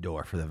on that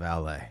door for the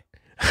valet,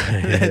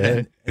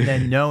 and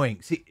then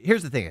knowing. See,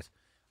 here's the thing: is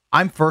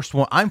I'm first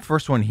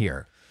one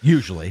here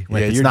usually.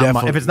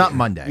 If it's not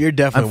Monday, you're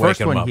definitely I'm first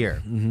waking one up.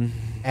 here,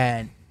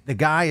 and the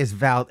guy is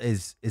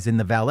in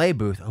the valet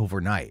booth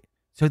overnight.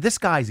 So this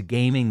guy's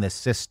gaming the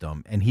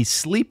system, and he's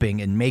sleeping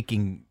and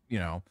making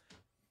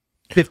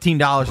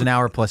 $15 an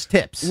hour plus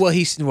tips. Well,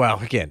 he's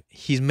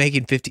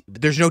making 50.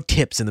 There's no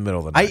tips in the middle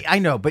of the night. I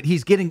know, but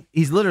he's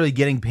literally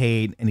getting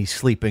paid, and he's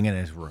sleeping in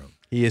his room.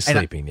 He is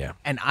sleeping, yeah.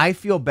 And I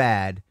feel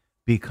bad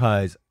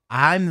because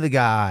I'm the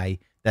guy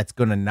that's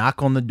going to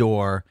knock on the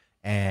door,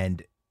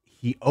 and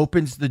he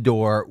opens the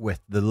door with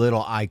the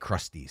little eye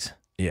crusties.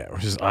 Yeah,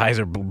 his eyes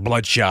are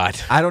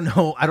bloodshot. I don't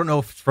know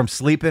if it's from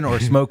sleeping or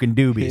smoking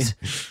doobies.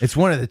 It's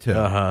one of the two.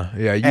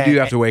 Yeah, you do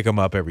have to wake him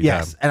up every time.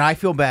 Yes, and I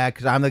feel bad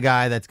because I'm the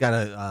guy that's got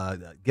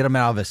to get him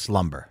out of his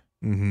slumber.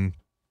 Mm-hmm.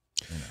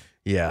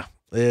 Yeah,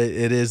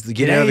 it is.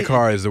 Getting out of the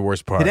car is the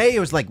worst part. Today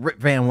it was like Rip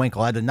Van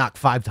Winkle. I had to knock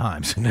 5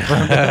 times.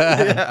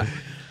 Yeah.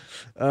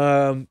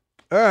 All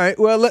right.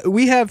 Well,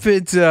 we have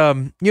it.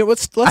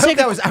 Let's. I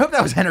hope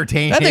that was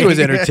entertaining. I think it was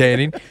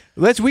entertaining.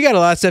 We got a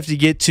lot of stuff to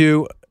get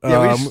to.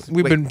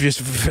 We've been just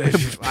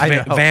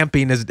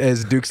vamping,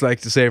 as Dukes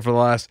likes to say, for the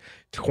last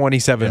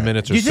 27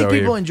 minutes or so. Do you think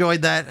people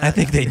enjoyed that? I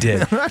think they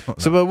did.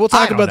 But we'll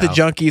talk about the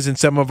junkies and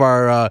some of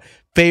our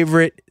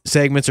favorite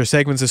segments or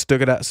segments that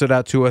stood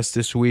out to us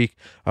this week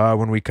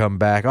when we come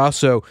back.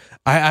 Also,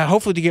 I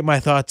hopefully to get my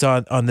thoughts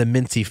on the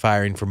Mincy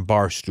firing from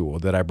Barstool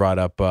that I brought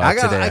up today.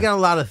 I got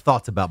a lot of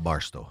thoughts about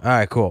Barstool. All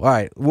right, cool. All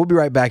right, we'll be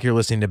right back. You're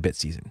listening to Bit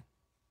Season.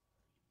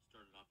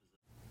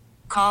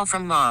 Call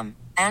from mom.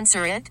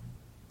 Answer it.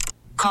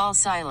 Call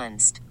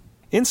silenced.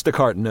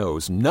 Instacart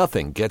knows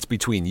nothing gets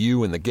between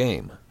you and the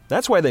game.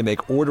 That's why they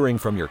make ordering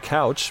from your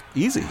couch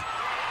easy.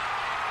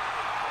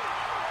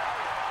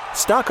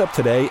 Stock up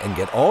today and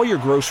get all your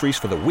groceries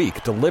for the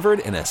week delivered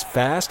in as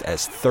fast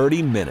as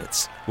 30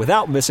 minutes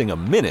without missing a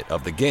minute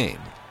of the game.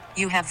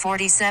 You have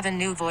 47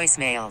 new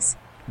voicemails.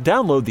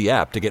 Download the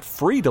app to get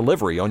free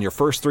delivery on your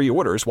first 3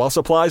 orders while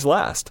supplies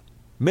last.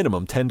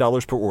 Minimum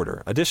 $10 per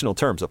order. Additional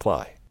terms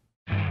apply.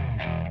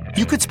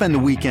 You could spend the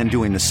weekend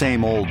doing the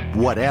same old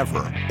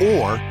whatever,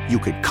 or you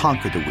could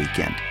conquer the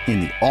weekend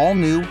in the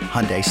all-new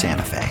Hyundai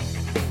Santa Fe.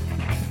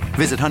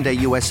 Visit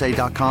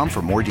HyundaiUSA.com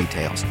for more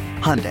details.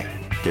 Hyundai,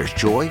 there's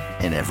joy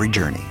in every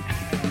journey.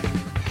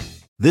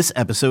 This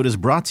episode is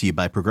brought to you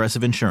by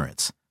Progressive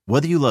Insurance.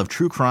 Whether you love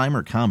true crime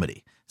or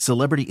comedy,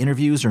 celebrity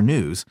interviews or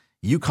news,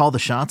 you call the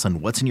shots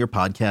on what's in your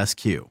podcast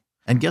queue.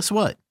 And guess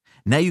what?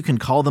 Now you can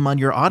call them on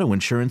your auto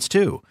insurance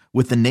too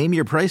with the Name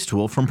Your Price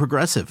tool from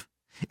Progressive.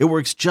 It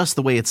works just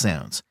the way it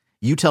sounds.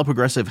 You tell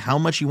Progressive how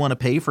much you want to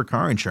pay for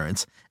car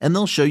insurance, and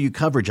they'll show you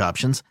coverage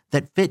options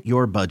that fit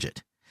your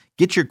budget.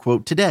 Get your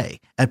quote today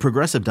at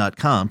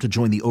Progressive.com to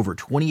join the over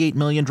 28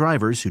 million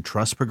drivers who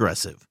trust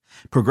Progressive.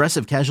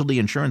 Progressive Casualty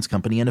Insurance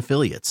Company and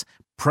Affiliates.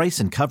 Price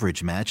and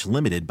coverage match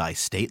limited by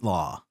state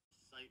law.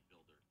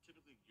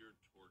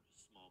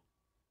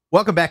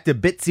 Welcome back to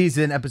Bit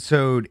Season,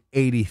 episode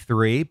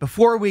 83.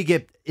 Before we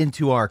get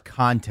into our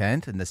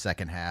content in the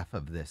second half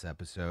of this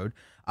episode,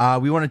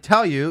 we want to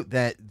tell you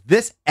that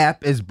this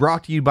app is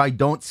brought to you by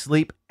Don't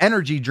Sleep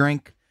Energy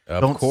Drink.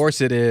 Of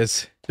course it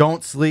is.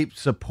 Don't Sleep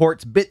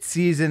supports Bit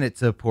Season. It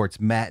supports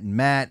Matt and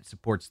Matt. It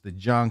supports the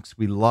Junks.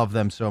 We love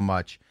them so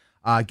much.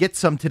 Get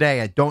some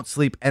today at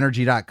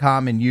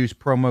don'tsleepenergy.com and use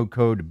promo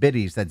code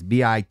BITTIES. That's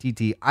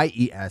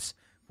BITTIES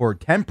for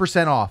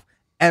 10% off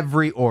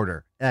every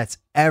order. That's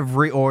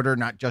every order,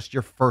 not just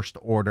your first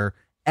order.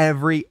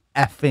 Every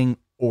effing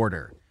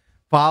order.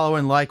 Follow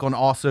and like on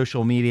all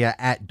social media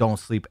at Don't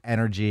Sleep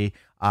Energy.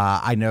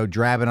 I know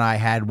Drab and I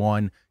had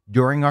one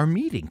during our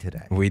meeting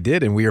today. We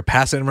did, and we were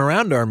passing them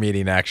around our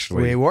meeting,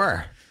 actually. We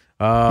were.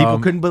 People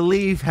couldn't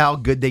believe how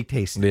good they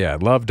tasted. Yeah,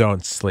 love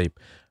Don't Sleep.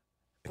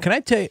 Can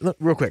I tell you,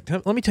 real quick,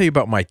 let me tell you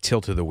about my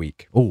tilt of the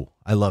week. Oh,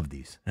 I love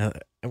these.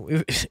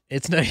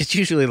 It's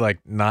usually like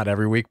not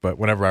every week, but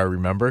whenever I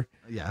remember.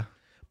 Yeah.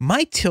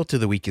 My tilt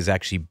of the week is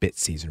actually Bit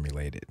Season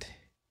related.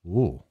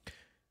 Ooh.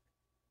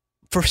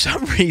 For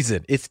some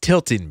reason, it's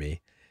tilting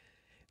me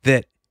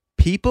that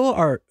people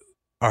are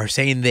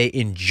saying they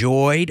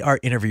enjoyed our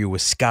interview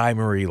with Sky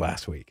Marie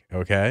last week,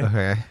 okay?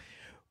 Okay.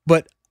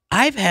 But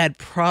I've had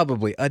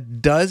probably a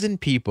dozen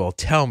people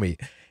tell me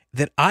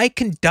that I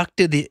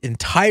conducted the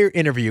entire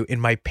interview in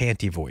my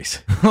panty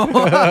voice. All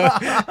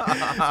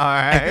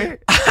right.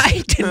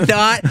 I did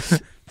not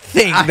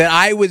think that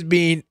I was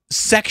being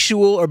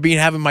sexual or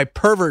having my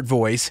pervert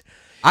voice.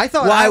 I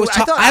thought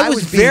I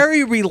was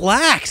very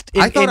relaxed.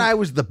 I thought I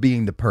was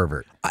being the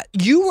pervert.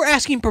 You were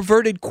asking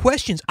perverted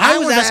questions. I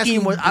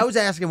was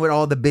asking what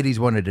all the biddies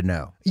wanted to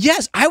know.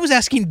 Yes, I was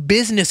asking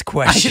business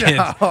questions.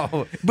 I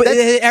know. But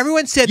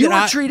everyone said you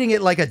that were treating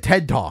it like a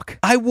TED Talk.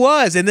 I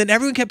was, and then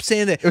everyone kept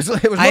saying that it was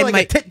more like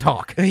a tit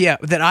talk. Yeah,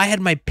 that I had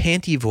my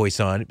panty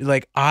voice on,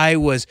 like I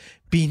was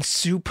being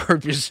super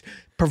just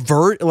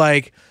pervert,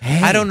 like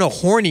I don't know,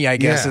 horny. I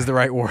guess is the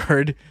right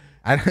word.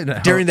 I don't know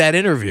during that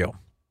interview.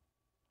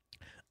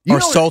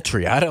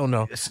 Sultry. I don't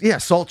know. Yeah,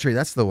 sultry.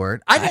 That's the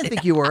word. I didn't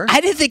think you were. I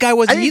didn't think I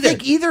was either. I didn't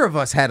think either of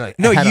us had a...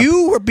 No,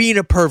 you were being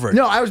a pervert.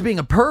 No, I was being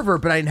a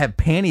pervert, but I didn't have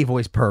panty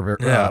voice pervert.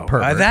 No,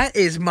 that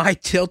is my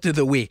tilt of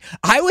the week.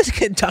 I was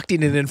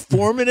conducting an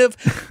informative,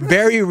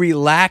 very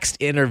relaxed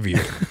interview.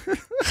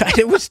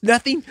 It was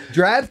nothing...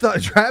 Drab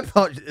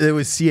thought it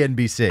was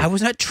CNBC. I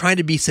was not trying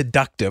to be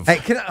seductive. Hey,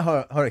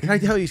 hold on. Can I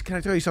tell you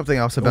something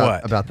else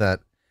about that?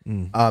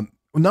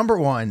 Number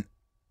one,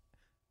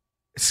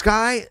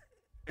 Sky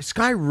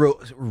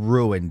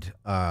ruined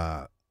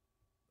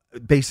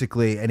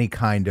basically any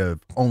kind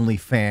of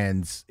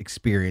OnlyFans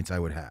experience I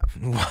would have.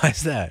 Why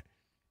is that?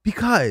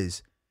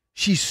 Because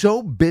she's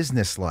so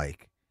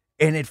businesslike,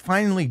 and it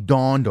finally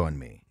dawned on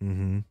me.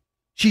 Mm-hmm.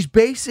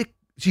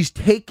 She's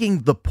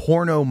taking the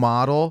porno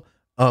model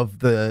of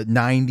the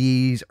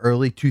 90s,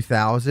 early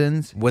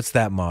 2000s. What's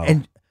that model?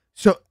 And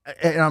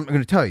I'm going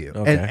to tell you,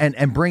 okay.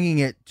 and bringing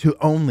it to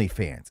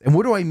OnlyFans. And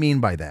what do I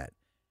mean by that?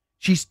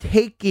 She's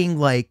taking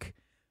like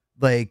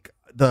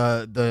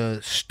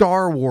the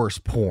Star Wars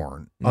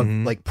porn of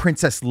like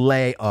Princess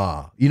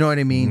Leia. You know what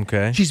I mean?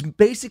 Okay. She's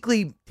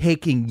basically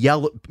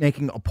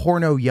making a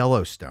porno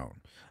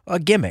Yellowstone. A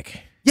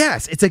gimmick.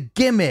 Yes, it's a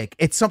gimmick.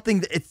 It's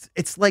something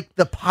it's like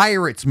the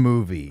Pirates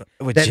movie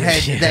that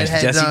had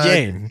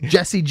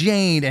Jesse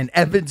Jane and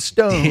Evan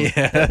Stone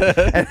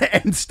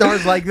and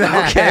stars like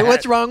that. Okay,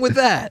 what's wrong with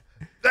that?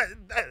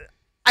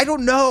 I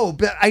don't know,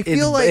 but I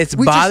feel like it's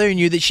bothering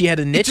you that she had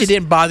a niche. It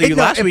didn't bother you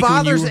last week.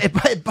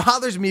 It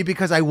bothers me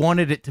because I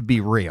wanted it to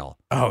be real.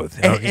 Oh,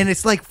 okay. And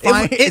it's like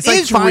it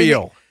is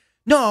real.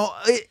 No,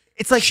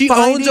 it's like she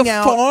owns a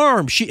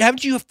farm.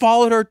 Haven't you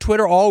followed her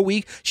Twitter all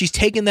week? She's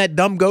taken that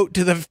dumb goat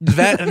to the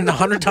vet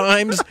 100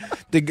 times.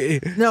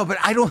 No, but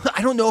I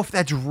don't know if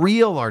that's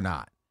real or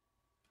not.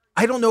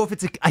 I don't know if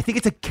I think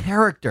it's a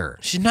character.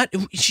 She's not.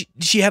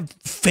 She have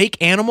fake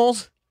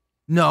animals.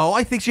 No,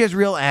 I think she has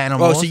real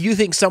animals. Oh, so you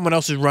think someone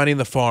else is running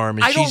the farm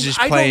and she's just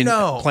playing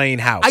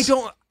house?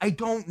 I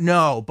don't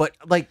know, but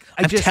like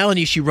I'm telling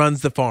you, she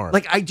runs the farm.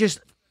 Like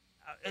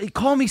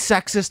call me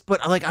sexist,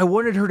 but like I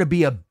wanted her to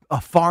be a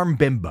farm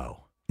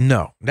bimbo.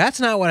 No, that's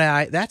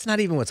not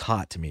even what's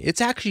hot to me. It's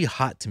actually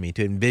hot to me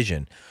to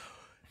envision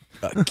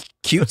a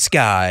cute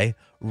Sky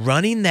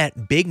running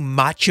that big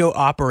macho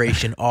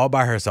operation all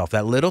by herself.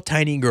 That little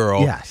tiny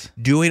girl,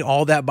 doing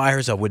all that by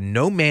herself with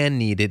no man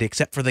needed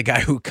except for the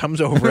guy who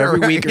comes over every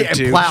week or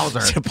two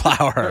to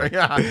plow her.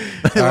 Yeah.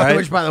 Right?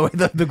 Which, by the way,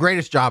 the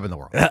greatest job in the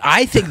world.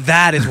 I think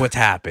that is what's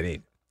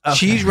happening. Okay.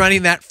 She's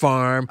running that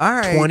farm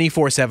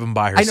 24/7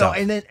 by herself.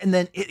 I know, and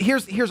then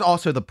here's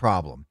also the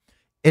problem.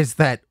 is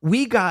that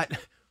we got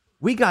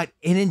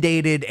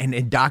inundated and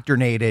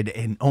indoctrinated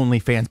in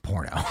OnlyFans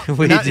porno.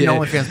 We Not did. in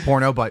OnlyFans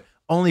porno, but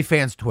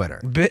OnlyFans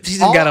Twitter. She's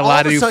got a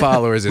lot of new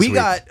followers this week.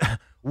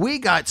 We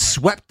got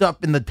swept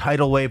up in the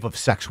tidal wave of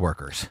sex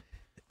workers.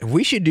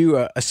 We should do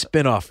a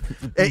spin-off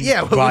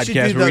yeah, well, we should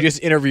podcast do where we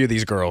just interview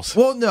these girls.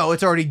 Well, no,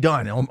 it's already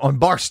done on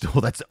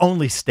Barstool. That's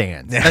only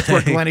stands. That's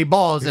where Glenny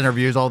Balls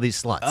interviews all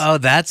these sluts. Oh,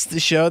 that's the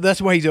show?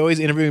 That's why he's always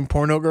interviewing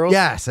porno girls?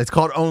 Yes, it's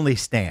called Only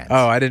Stands.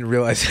 Oh, I didn't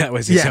realize that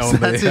was his Yes, own.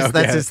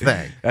 that's his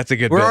thing. That's a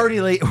good We're bit.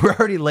 already late. We're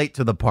already late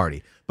to the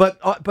party. But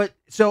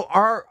so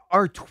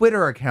our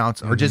Twitter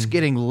accounts are just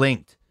getting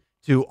linked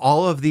to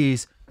all of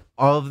these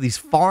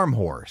farm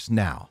whores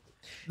now.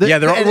 Yeah,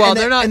 they're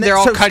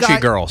all country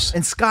girls.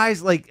 And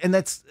Sky's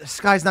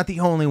Sky's not the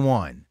only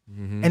one.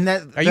 Mm-hmm.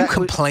 And Are you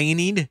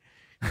complaining?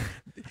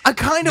 I'm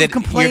kind of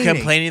complaining. You're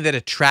complaining that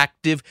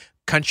attractive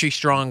country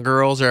strong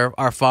girls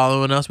are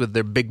following us with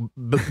their big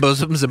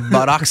bosoms and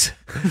buttocks?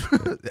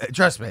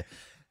 Trust me.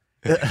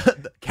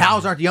 The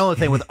cows aren't the only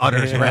thing with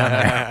udders around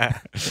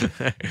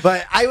there.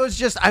 But I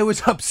was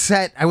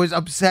upset. I was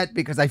upset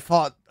because I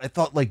thought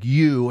like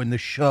you and the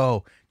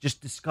show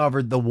just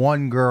discovered the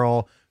one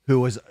girl who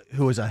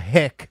was a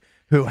hick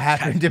who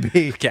happened to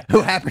be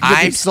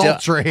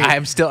sultry.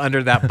 I'm still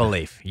under that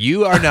belief.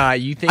 You are not.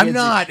 You think I'm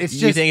not. It's you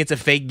just think it's a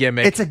fake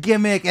gimmick. It's a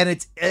gimmick, and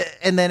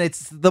then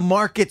it's the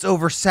market's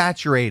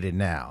oversaturated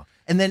now.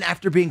 And then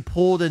after being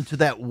pulled into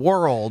that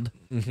world,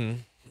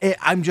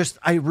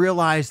 I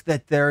realized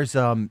that there's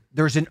an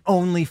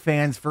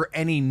OnlyFans for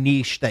any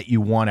niche that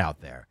you want out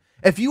there.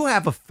 If you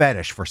have a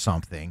fetish for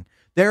something,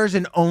 there's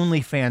an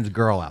OnlyFans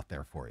girl out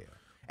there for you.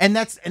 And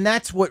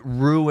that's what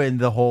ruined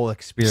the whole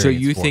experience. So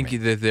you for think me.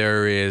 that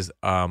there is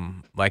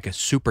like a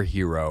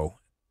superhero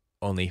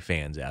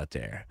OnlyFans out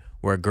there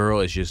where a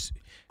girl is just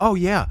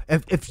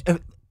if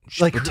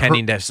like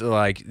pretending that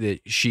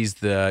she's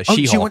the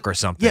She-Hulk or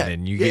something,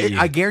 and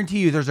I guarantee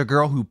you, there's a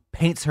girl who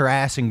paints her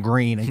ass in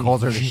green and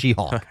calls her the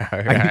She-Hulk. You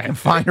can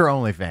find her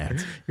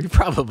OnlyFans. You're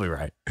probably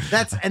right.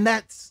 That's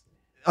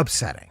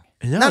upsetting.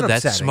 No, Not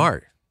that's upsetting.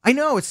 smart. I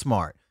know it's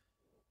smart.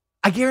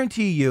 I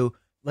guarantee you,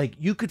 like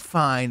you could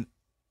find.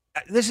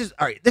 This is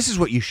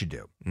what you should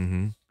do.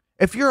 Mm-hmm.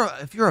 If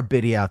you're a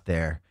biddy out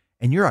there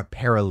and you're a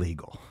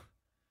paralegal,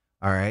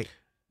 all right,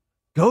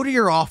 go to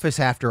your office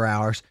after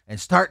hours and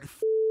start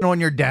on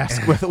your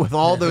desk with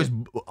all those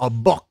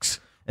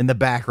books in the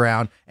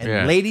background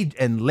and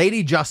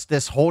Lady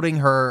Justice holding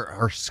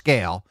her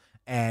scale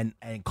and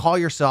call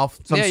yourself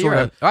some sort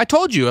of. I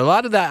told you a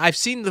lot of that. I've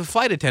seen the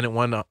flight attendant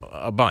one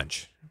a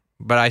bunch,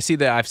 but I've seen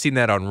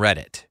that on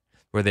Reddit.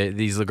 Where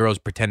these girls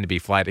pretend to be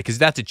flight, because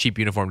that's a cheap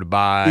uniform to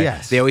buy.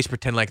 Yes. They always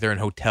pretend like they're in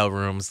hotel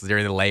rooms, they're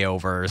in the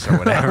layovers or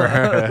whatever.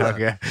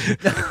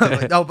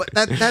 Okay. No, but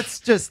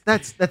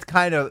that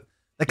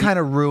kind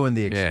of ruined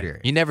the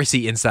experience. Yeah. You never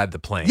see inside the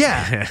plane.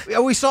 Yeah.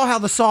 We saw how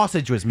the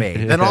sausage was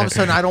made. Then all of a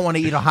sudden, I don't want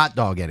to eat a hot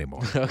dog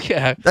anymore.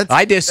 Okay.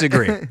 I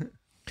disagree.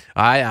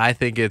 I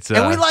think it's.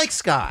 And we like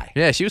Sky.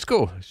 Yeah, she was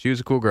cool. She was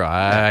a cool girl.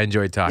 I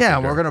enjoyed talking to her.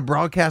 Yeah, we're going to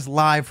broadcast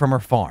live from her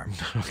farm.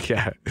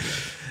 Okay.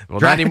 Well,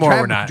 not anymore.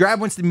 We're not.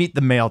 Drab wants to meet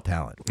the male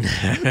talent.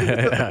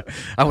 I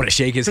want to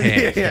shake his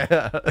hand.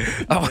 Yeah.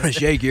 I want to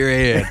shake your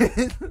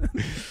hand.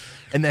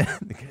 And then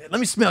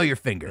let me smell your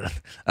finger.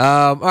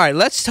 All right,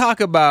 let's talk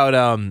about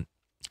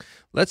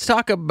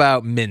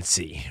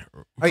Mincy.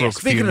 Oh, yeah,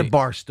 speaking of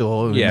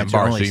Barstool,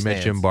 you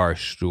mentioned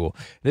Barstool.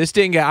 This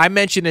thing, I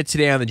mentioned it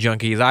today on the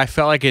Junkies. I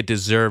felt like it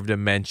deserved a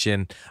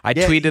mention. I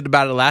tweeted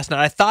about it last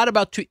night. I thought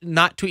about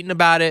not tweeting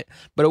about it,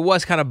 but it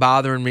was kind of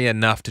bothering me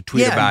enough to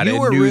tweet about it.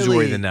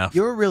 Newsworthy enough.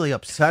 You were really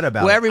upset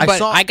about it. Everybody,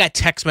 I got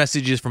text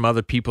messages from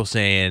other people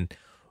saying,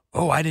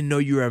 "Oh, I didn't know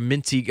you were a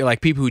Mincy,"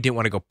 like people who didn't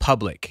want to go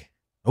public.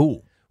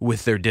 Oh.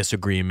 With their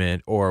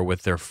disagreement or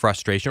with their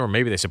frustration, or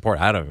maybe they support.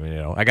 I don't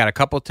know. I got a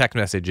couple text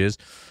messages.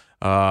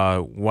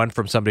 One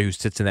from somebody who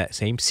sits in that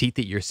same seat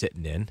that you're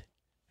sitting in.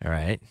 All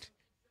right.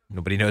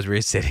 Nobody knows where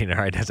you're sitting. All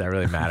right. Does that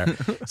really matter?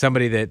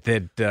 Somebody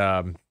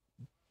that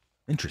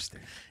interesting.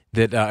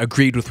 That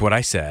agreed with what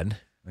I said.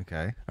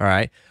 Okay. All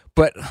right.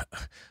 But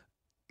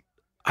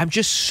I'm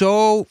just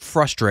so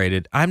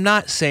frustrated. I'm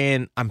not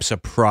saying I'm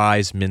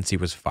surprised Mincy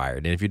was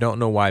fired. And if you don't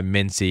know why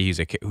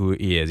Mincy, who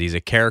he is, he's a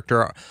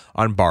character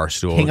on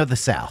Barstool. King of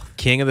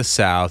the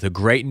South, a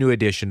great new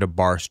addition to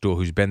Barstool,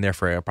 who's been there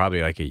for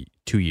probably like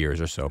 2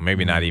 years or so,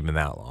 maybe not even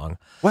that long.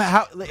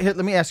 Well, let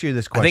me ask you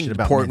this question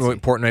about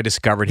Mincy. Portnoy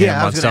discovered him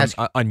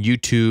on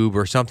YouTube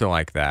or something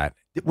like that.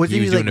 Was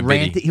he like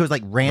ranting? He was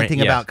like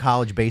ranting about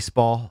college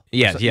baseball.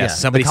 Yes.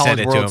 Somebody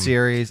sent it to him. World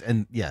Series,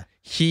 and yeah.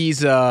 He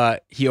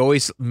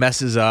always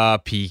messes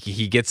up.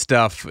 He gets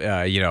stuff.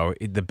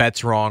 The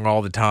bet's wrong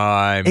all the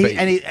time.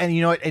 And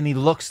you know what? And he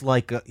looks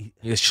like a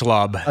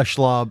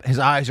schlub. His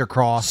eyes are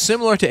crossed,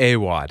 similar to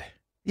AWOD.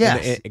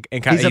 Yes,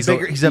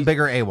 he's a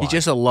bigger AWOD. He's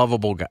just a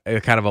lovable guy,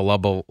 kind of a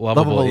lovable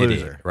idiot,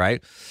 loser,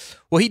 right?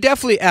 Well, he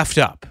definitely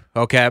effed up.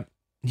 Okay,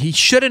 he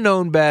should have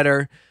known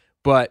better,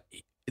 but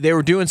they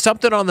were doing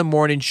something on the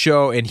morning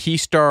show, and he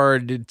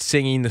started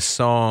singing the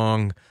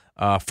song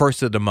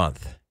 "First of the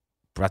Month."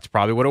 That's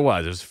probably what it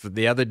was. It was for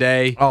the other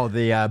day. Oh,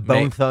 the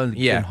Bone Thugs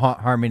yeah. and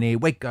Harmony.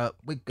 Wake up,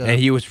 wake up. And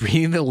he was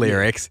reading the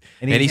lyrics.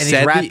 And he's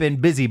said rapping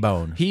Busy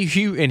Bone.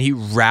 He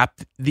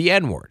rapped the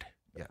N-word.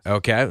 Yes.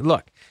 Okay,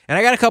 look. And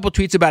I got a couple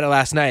tweets about it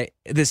last night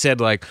that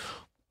said, like,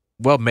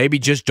 well, maybe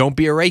just don't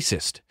be a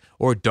racist.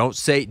 Or don't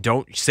say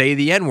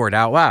the N-word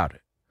out loud.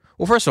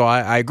 Well, first of all,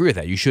 I agree with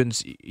that.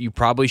 You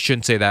probably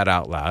shouldn't say that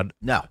out loud.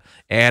 No.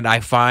 And I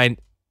find,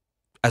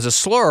 as a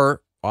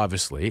slur,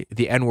 obviously,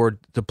 the N-word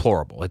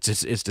deplorable.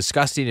 It's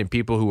disgusting, and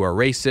people who are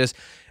racist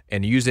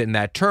and use it in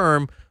that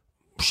term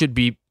should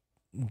be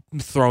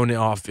thrown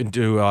off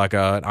into like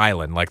an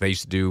island, like they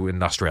used to do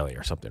in Australia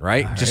or something,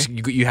 right? All Just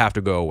right. you have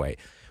to go away.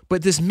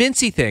 But this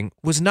Mincy thing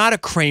was not a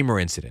Kramer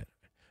incident.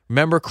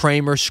 Remember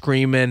Kramer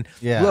screaming,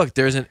 Yeah. "Look,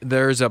 there's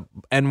a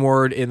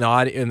N-word in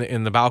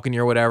the balcony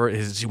or whatever."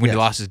 When he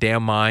lost his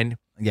damn mind.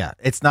 Yeah,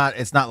 it's not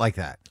like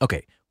that.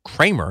 Okay,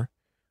 Kramer,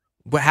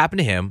 what happened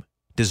to him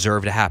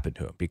deserved to happen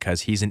to him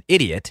because he's an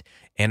idiot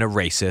and a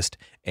racist,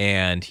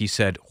 and he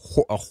said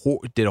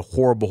did a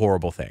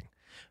horrible thing.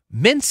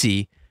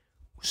 Mincy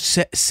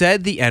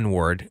said the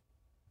N-word,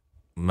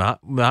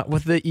 not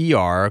with the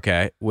ER,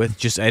 okay, with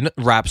just a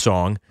rap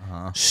song.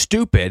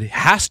 Stupid,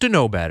 has to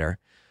know better.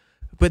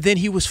 But then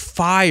he was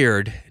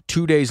fired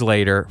 2 days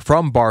later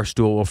from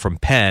Barstool or from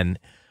Penn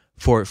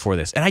for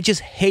this. And I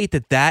just hate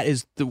that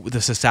is the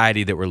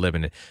society that we're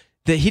living in.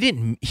 That he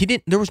didn't.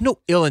 There was no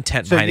ill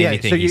intent behind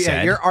anything he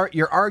said.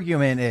 Your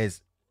argument is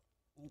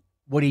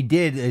what he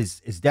did is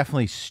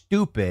definitely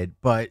stupid,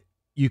 but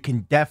you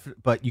can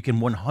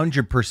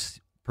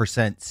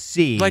 100%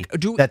 see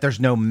that there's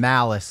no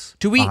malice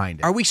behind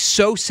it. Are we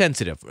so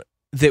sensitive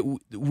that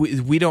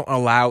we don't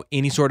allow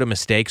any sort of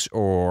mistakes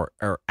or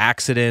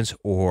accidents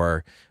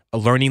or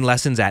learning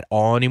lessons at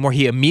all anymore?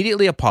 He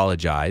immediately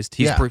apologized.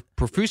 He's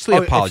profusely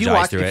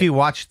apologized. If you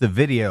watch the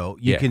video,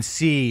 you can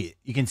see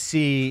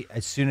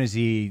as soon as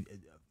he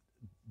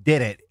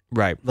did it,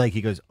 right? Like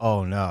he goes,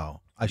 "Oh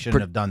no, I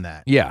shouldn't have done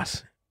that."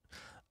 Yes.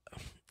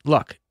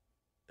 Look,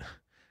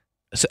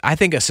 I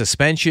think a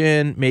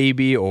suspension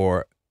maybe,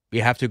 or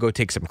you have to go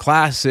take some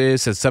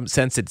classes, some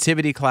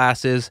sensitivity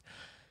classes.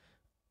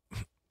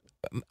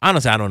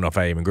 Honestly, I don't know if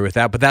I even agree with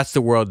that, but that's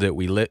the world that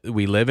we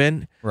live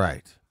in.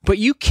 Right. But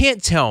you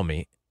can't tell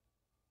me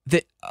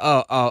that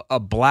a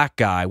black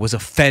guy was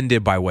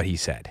offended by what he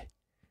said.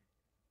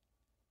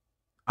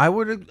 I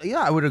would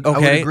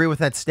agree with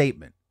that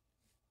statement.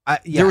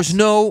 Yes. There was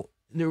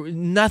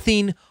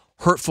nothing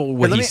hurtful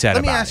what he said.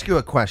 Let me ask you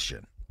a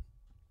question.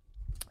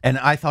 And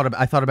I thought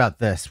about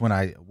this when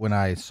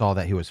I saw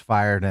that he was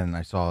fired, and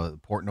I saw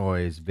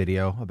Portnoy's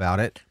video about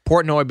it.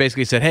 Portnoy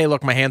basically said, "Hey,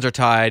 look, my hands are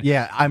tied.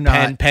 Yeah, I'm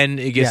not. Penn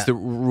gets the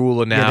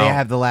rule now. Yeah, they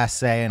have the last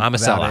say. And I'm a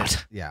sellout."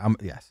 It. Yeah,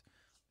 yes.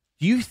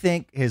 Do you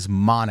think his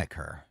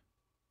moniker,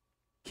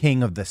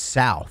 King of the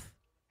South,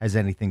 has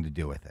anything to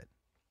do with it?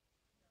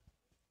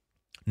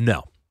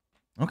 No.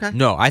 Okay.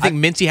 No, I think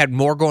Mincy had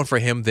more going for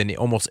him than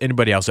almost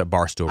anybody else at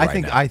Barstool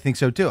now. I think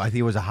so too. I think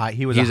he was a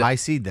high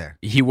seed there.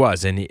 He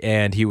was,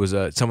 and he was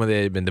someone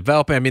that had been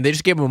developing. I mean, they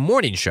just gave him a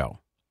morning show.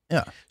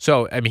 Yeah.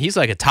 So I mean, he's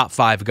like a top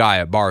 5 guy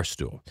at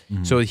Barstool.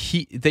 Mm-hmm. So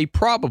they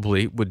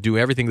probably would do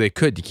everything they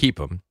could to keep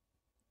him.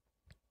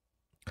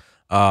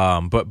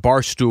 But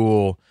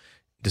Barstool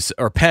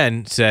or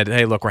Penn said,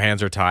 "Hey, look, our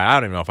hands are tied." I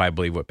don't even know if I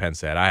believe what Penn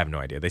said. I have no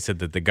idea. They said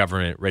that the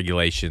government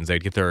regulations,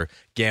 they'd get their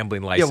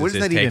gambling licenses what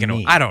does that taken. even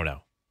mean? I don't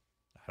know.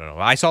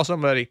 I saw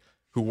somebody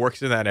who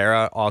works in that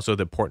era also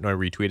that Portnoy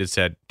retweeted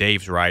said,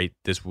 "Dave's right.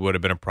 This would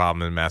have been a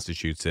problem in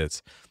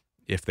Massachusetts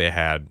if they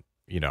had,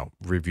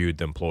 reviewed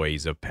the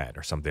employees of Penn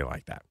or something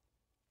like that."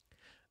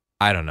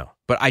 I don't know.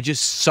 But I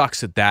just sucks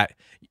that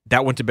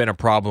wouldn't have been a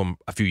problem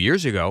a few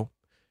years ago,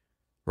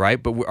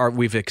 right? But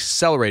we've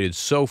accelerated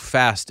so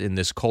fast in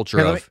this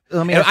culture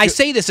let me and ask I you-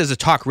 say this as a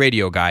talk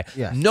radio guy,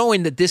 Yes.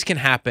 knowing that this can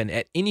happen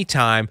at any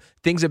time.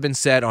 Things have been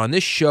said on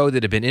this show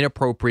that have been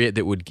inappropriate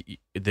that would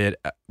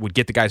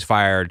get the guys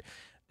fired.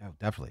 Oh,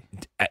 definitely.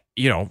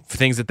 For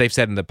things that they've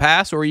said in the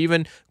past, or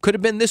even could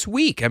have been this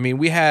week. I mean,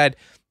 we had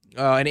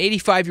an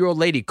 85-year-old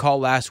lady call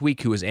last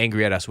week who was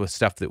angry at us with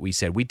stuff that we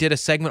said. We did a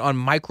segment on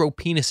micro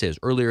penises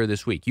earlier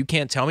this week. You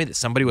can't tell me that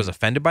somebody was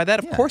offended by that.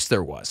 Of course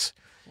there was.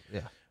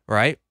 Yeah.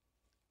 Right?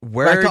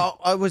 Where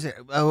was it?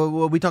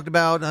 We talked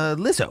about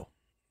Lizzo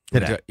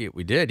today.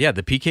 We did, yeah,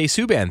 the PK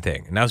Subban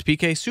thing. And now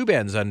PK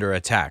Subban's under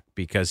attack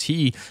because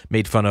he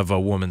made fun of a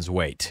woman's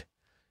weight.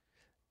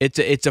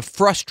 It's a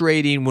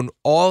frustrating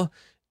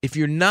if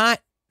you're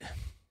not.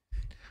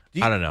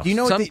 I don't know. Do you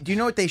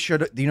know what they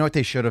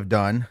should have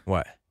done?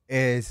 What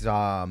is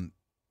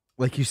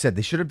like you said,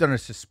 they should have done a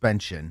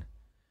suspension,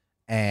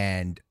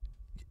 and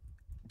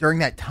during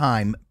that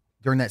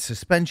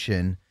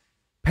suspension,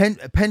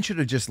 Penn should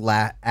have just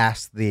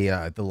asked the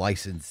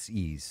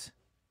licensees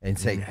and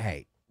say,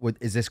 "Hey,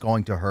 is this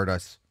going to hurt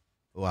us?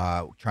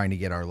 Trying to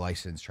get our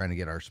license, trying to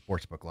get our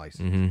sportsbook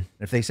license." Mm-hmm. And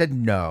if they said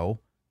no,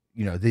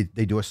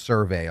 they do a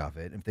survey of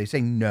it. If they say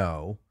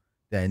no,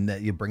 then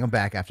you bring them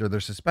back after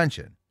their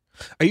suspension.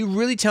 Are you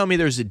really telling me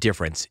there's a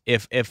difference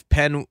if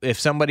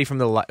somebody from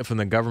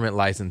the government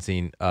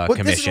licensing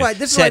commission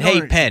said,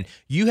 "Hey, Penn,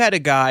 you had a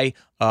guy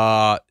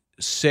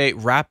say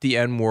rap the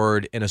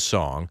N-word in a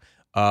song,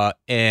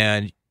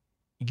 and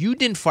you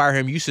didn't fire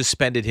him, you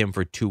suspended him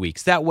for 2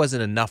 weeks. That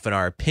wasn't enough in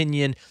our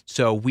opinion,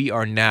 so we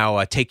are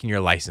now taking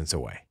your license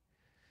away."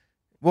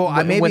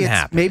 Well,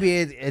 maybe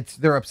it's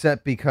they're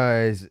upset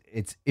because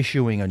it's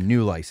issuing a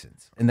new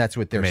license, and that's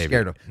what they're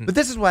scared of. But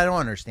this is what I don't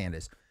understand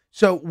is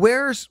so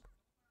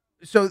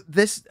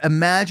this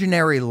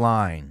imaginary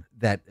line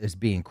that is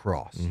being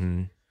crossed.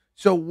 Mm-hmm.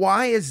 So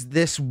why is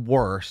this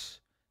worse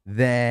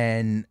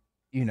than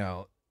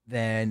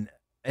and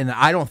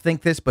I don't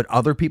think this, but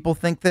other people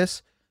think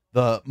this,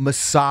 the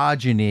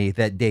misogyny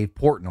that Dave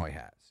Portnoy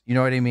has. You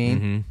know what I mean?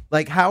 Mm-hmm.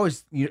 Like how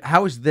is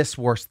this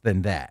worse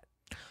than that?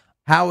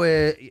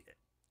 I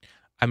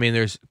mean,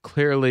 there's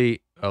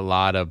clearly a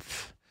lot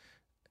of,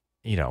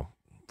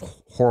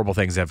 horrible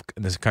things in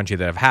this country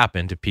that have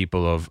happened to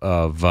people of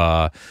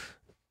the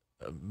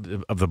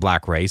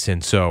black race,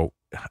 and so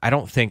I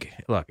don't think.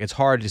 Look, it's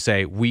hard to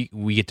say we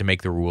get to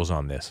make the rules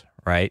on this,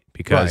 right?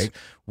 Because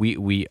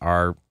we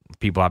are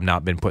people have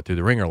not been put through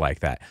the ringer like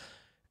that.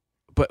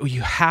 But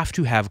you have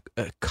to have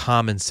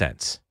common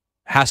sense.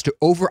 I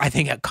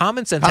think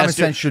common sense.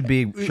 Should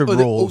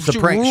rule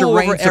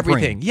over everything.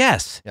 Supreme.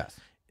 Yes.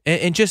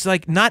 And just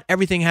like not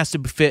everything has to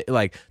fit.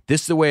 Like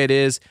this is the way it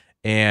is,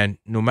 and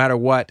no matter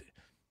what,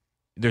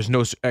 there's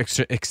no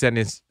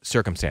extended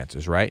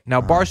circumstances. Right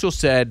now, Barstool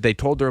said they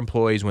told their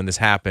employees when this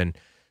happened,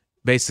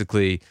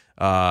 basically,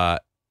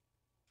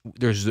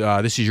 this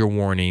is your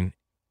warning.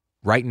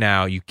 Right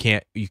now, you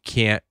can't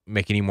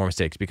make any more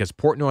mistakes because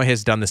Portnoy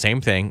has done the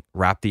same thing,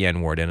 rapped the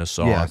N-word in a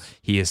song. Yes.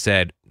 He has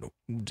said,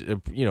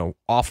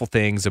 awful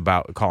things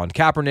about Colin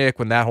Kaepernick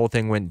when that whole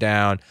thing went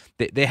down.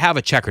 They have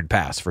a checkered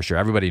past for sure.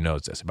 Everybody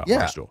knows this about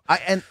Barstool.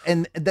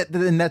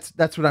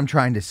 That's what I'm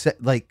trying to say.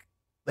 Like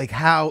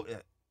how,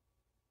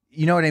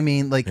 you know what I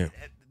mean? Like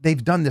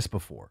they've done this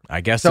before.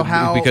 I guess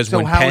because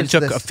when Penn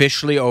took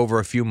officially over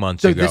a few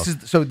months ago. This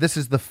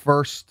is the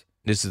first.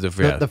 This is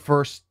the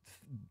first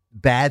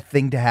bad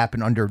thing to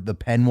happen under the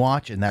Penn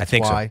watch, and that's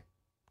why.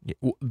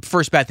 So.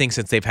 First bad thing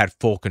since they've had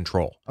full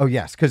control. Oh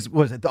yes, because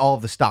all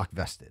of the stock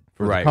vested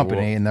for the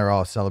company, and they're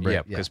all celebrating.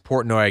 Yeah, because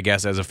Portnoy, I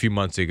guess, as a few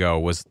months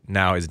ago, is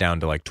down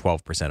to like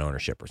 12%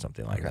 ownership or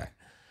something like that.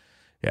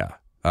 Yeah.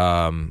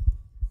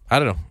 I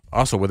don't know.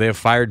 Also, would they have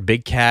fired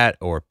Big Cat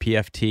or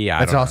PFT?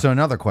 That's also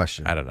another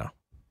question. I don't know.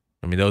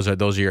 I mean, those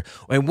are your.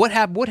 And what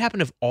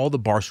happened if all the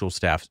Barstool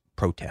staff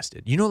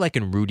protested? Like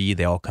in Rudy,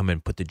 they all come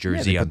and put the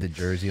jersey on. Put the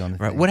jersey on.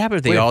 Right. What happened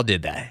if they all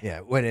did that? Yeah.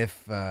 What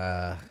if?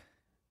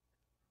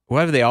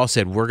 What if they all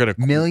said we're gonna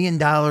 $1 million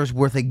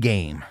worth of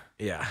game?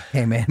 Yeah.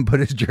 Came in, put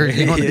his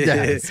jersey on the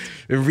desk.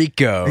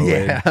 Rico.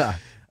 Yeah.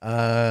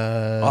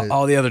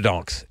 All the other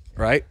donks.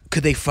 Right?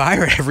 Could they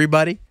fire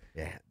everybody?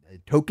 Yeah.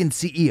 Token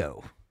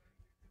CEO.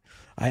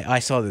 I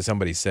saw that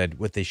somebody said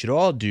what they should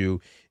all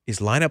do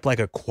is line up like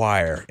a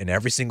choir and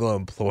every single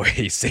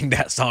employee sing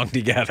that song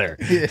together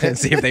and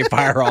see if they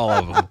fire all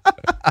of them.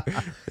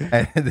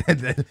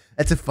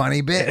 That's a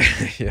funny bit.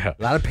 Yeah.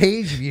 A lot of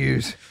page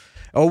views.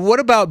 Oh, what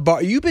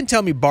about you've been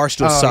telling me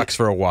Barstool sucks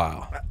for a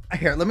while.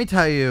 Here, let me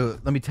tell you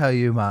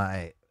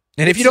my.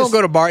 And if you don't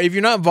go to if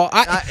you're not involved,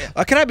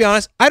 can I be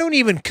honest? I don't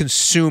even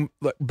consume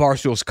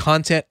Barstool's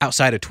content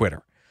outside of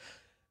Twitter.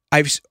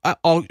 I'll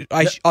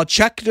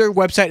check their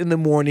website in the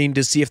morning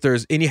to see if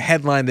there's any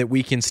headline that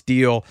we can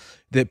steal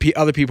that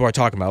other people are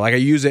talking about. Like I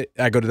use it,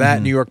 I go to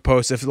that New York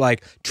Post, if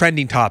like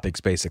trending topics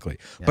basically.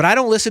 Yeah. But I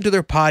don't listen to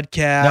their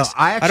podcast. No,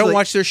 I don't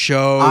watch their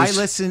shows.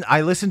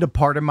 I listen to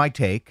Part of My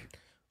Take.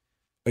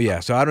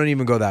 Yeah, so I don't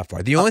even go that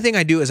far. The only thing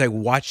I do is I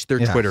watch their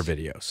Twitter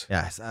videos.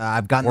 Yes,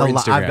 I've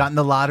gotten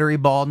the lottery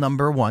ball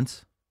number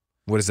once.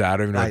 What is that? I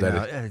don't even know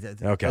what that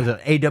is. Okay,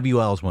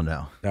 AWLs will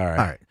know. All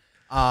right.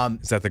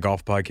 Is that the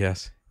golf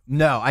podcast?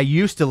 No, I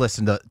used to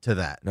listen to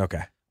that.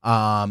 Okay.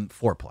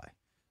 Foreplay.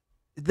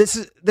 This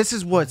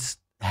is what's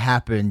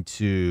happened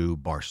to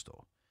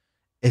Barstool,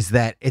 is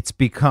that it's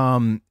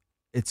become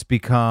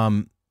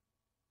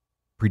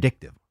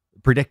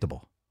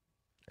predictable.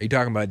 Are you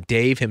talking about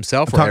Dave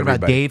himself? I'm talking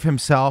about Dave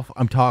himself.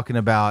 I'm talking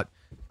about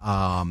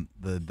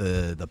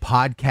the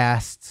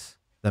podcasts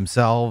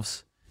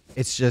themselves.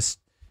 It's just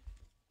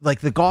like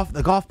the golf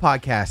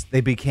podcast.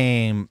 They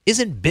became.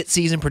 Isn't bit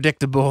season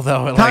predictable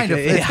though? Kind of.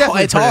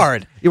 It's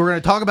hard. We're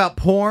going to talk about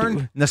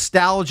porn,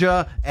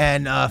 nostalgia,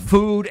 and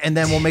food, and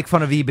then we'll make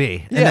fun of EB.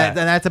 And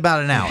that's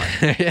about an hour.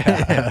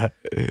 Yeah.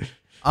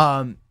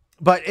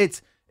 But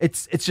it's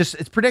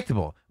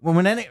predictable.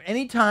 When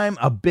anytime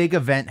a big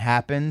event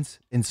happens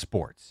in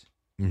sports,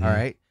 all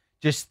right,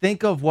 just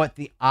think of what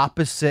the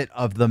opposite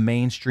of the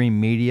mainstream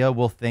media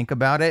will think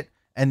about it,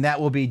 and that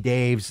will be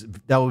Dave's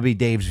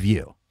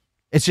view.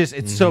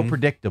 It's so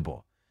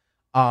predictable.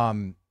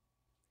 And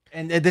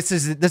this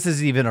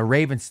is even a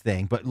Ravens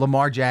thing, but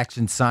Lamar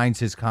Jackson signs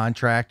his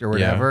contract or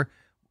whatever.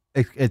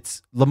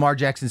 It's Lamar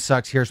Jackson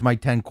sucks. Here's my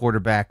 10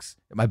 quarterbacks,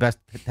 my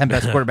 10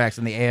 best quarterbacks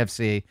in the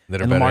AFC,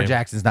 That are and Lamar better.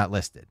 Jackson's not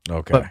listed.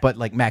 Okay. but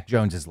like Mac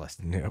Jones is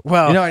listed. Yeah.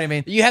 Well, you know what I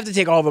mean. You have to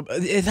take all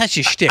the. That's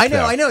your shtick. I know.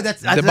 though. I know.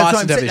 That's what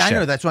Boston I'm stuff saying. is I know.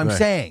 shit. That's what I'm Right.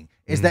 saying.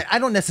 Is that I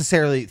don't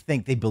necessarily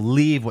think they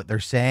believe what they're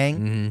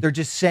saying. They're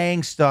just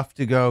saying stuff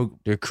to go.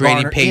 They're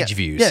creating garner- page yeah,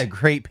 views. Yeah,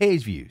 create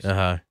page views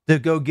Uh-huh. to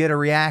go get a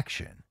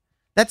reaction.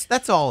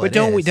 That's all. But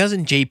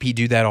doesn't JP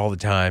do that all the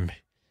time?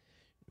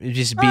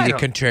 Just be I the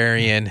don't-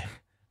 contrarian.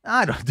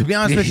 I don't. To be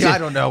honest with you, I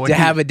don't know. To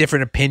have a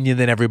different opinion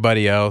than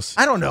everybody else.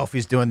 I don't know if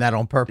he's doing that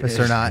on purpose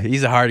or not.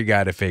 He's a hard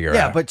guy to figure out.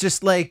 Yeah, but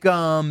just like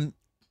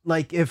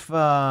if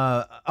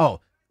the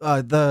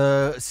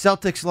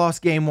Celtics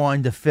lost game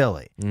 1 to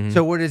Philly.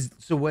 So what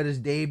does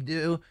Dave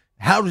do?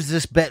 How does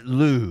this bet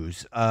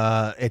lose?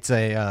 It's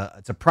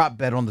a prop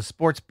bet on the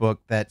sports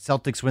book that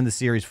Celtics win the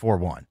series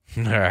 4-1.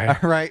 All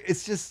right. All right.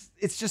 It's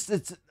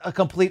a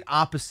complete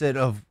opposite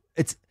of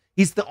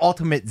he's the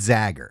ultimate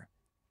zagger.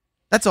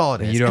 That's all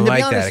it is. You don't And to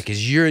be like that honest-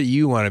 because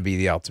you want to be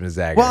the ultimate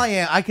zagger. Well,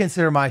 yeah, I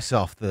consider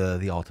myself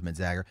the ultimate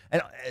zagger,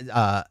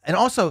 and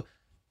also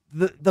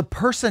the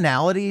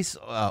personalities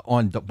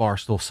on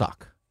Barstool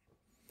suck.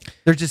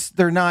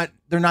 They're not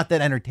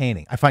that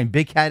entertaining. I find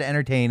Big Cat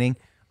entertaining.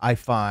 I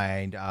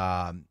find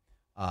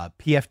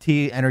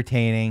PFT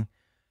entertaining,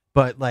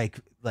 but like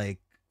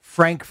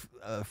Frank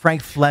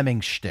Fleming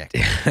shtick.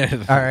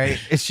 All right,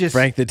 it's just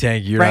Frank the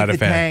Tank. You're Frank not a the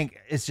fan. Tank.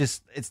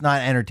 It's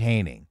not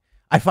entertaining.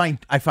 I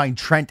find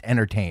Trent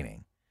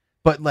entertaining,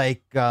 but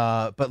like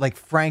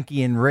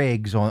Frankie and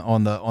Riggs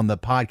on the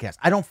podcast,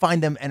 I don't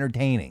find them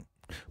entertaining.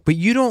 But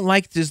you don't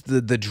like just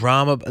the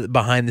drama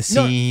behind the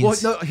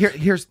scenes. No,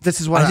 here's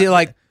this is what I feel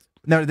like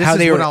this how is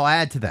they what were- I'll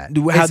add to that.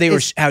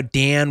 How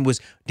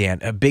Dan,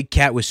 a Big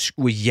Cat was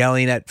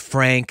yelling at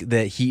Frank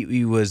that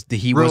he was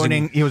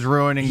ruining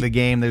the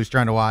game that he was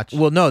trying to watch.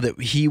 Well, no, that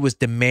he was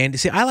demanding.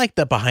 See, I like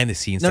the behind the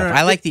scenes stuff. no,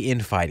 I like the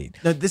infighting.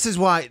 No, this is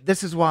why.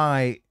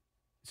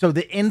 So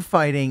the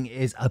infighting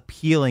is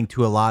appealing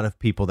to a lot of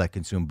people that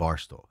consume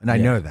Barstool, and I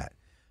know that.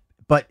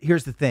 But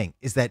here's the thing: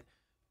 is that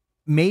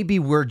maybe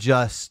we're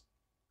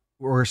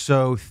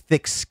so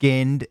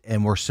thick-skinned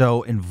and we're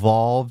so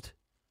involved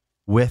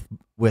with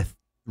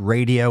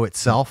radio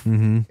itself.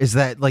 Is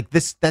that like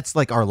this? That's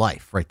like our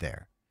life right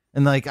there.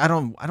 And like I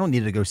don't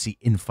need to go see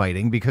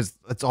infighting because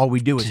that's all we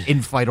do is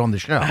infight on the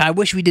show. I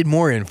wish we did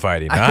more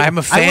infighting. I'm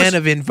a fan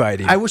of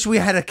infighting. I wish we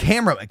had a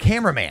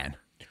cameraman.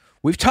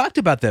 We've talked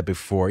about that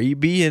before.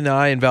 EB and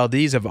I and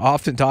Valdez have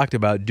often talked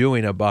about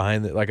doing a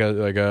behind like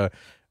a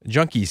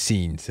junkie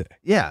scene.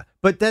 Yeah,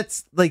 but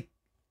that's like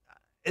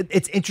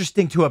it's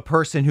interesting to a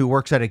person who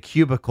works at a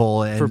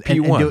cubicle and For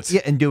P1s.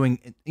 and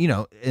doing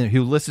and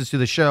who listens to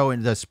the show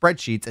and does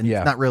spreadsheets and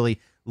it's not really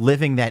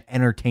living that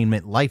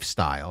entertainment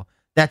lifestyle.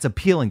 That's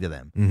appealing to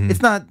them.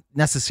 It's not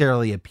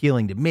necessarily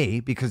appealing to me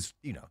because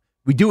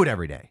we do it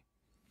every day.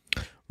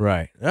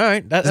 Right. All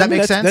right. Does that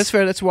make sense? That's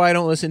fair. That's why I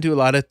don't listen to a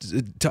lot of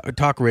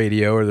talk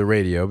radio or the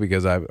radio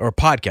or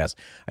podcasts.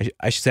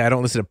 I should say I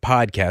don't listen to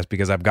podcasts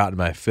because I've gotten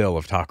my fill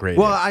of talk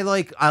radio. Well, I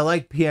like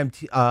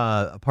PMT.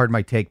 Pardon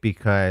my take,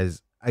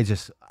 because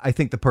I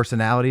think the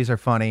personalities are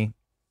funny,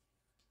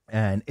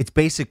 and it's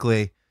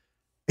basically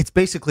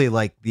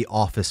like The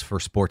Office for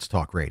sports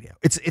talk radio.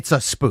 It's a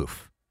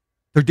spoof.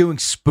 They're doing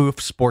spoof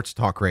sports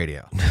talk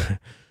radio.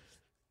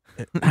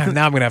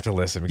 Now I'm going to have to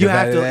listen because You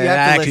have to that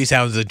actually listen.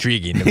 sounds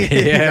intriguing to me.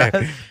 Yeah.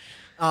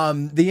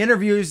 The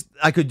interviews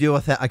I could deal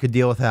with that. I could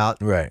deal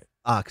without. Right.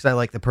 Because I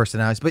like the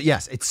personalities. But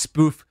yes, it's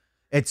spoof.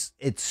 It's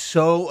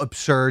so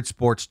absurd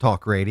sports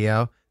talk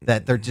radio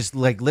that they're just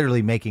like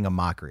literally making a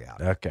mockery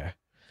out of it. Okay.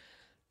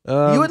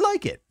 You would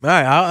like it. All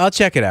right. I'll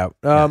check it out.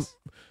 Yes.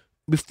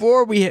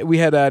 Before we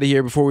head out of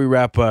here, before we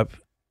wrap up,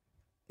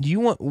 do you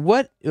want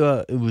what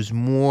was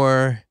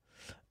more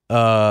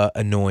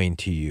annoying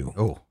to you?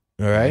 Oh,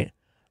 all right.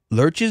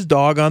 Lurch's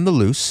dog on the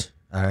loose.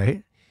 All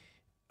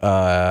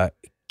right.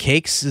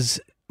 Cakes'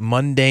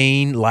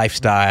 mundane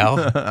lifestyle.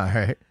 All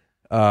right.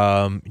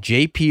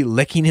 JP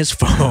licking his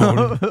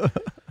phone,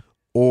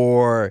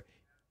 or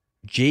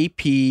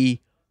JP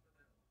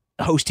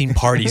hosting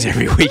parties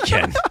every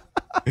weekend.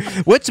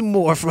 What's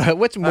more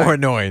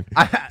annoying?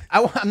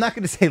 I'm not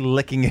going to say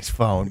licking his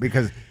phone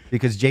because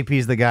JP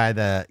is the guy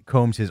that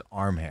combs his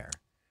arm hair.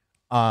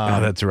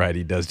 That's right.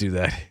 He does do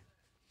that.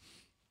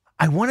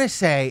 I want to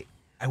say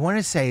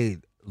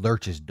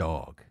Lurch's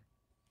dog.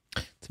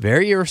 It's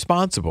very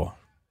irresponsible.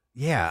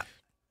 Yeah.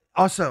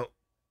 Also,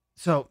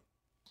 so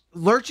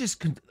Lurch is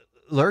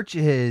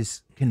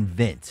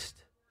convinced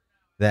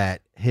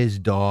that his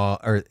dog,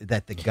 or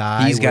that the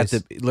guy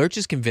Lurch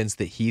is convinced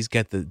that he's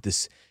got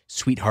this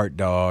sweetheart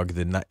dog,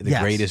 the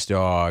Yes. greatest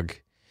dog.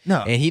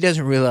 No. And he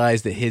doesn't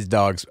realize that his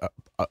dog's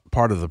a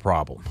part of the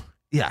problem.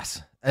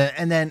 Yes.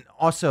 And then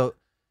also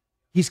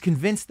he's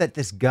convinced that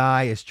this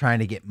guy is trying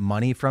to get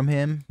money from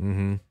him.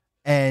 Mm-hmm.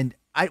 And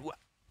I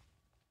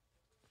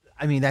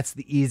mean, that's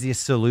the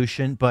easiest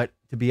solution. But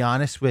to be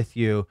honest with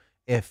you,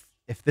 if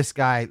this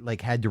guy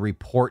like had to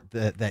report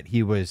that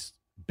he was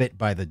bit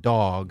by the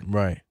dog,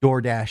 Right.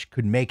 DoorDash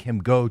could make him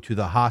go to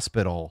the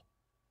hospital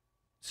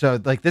So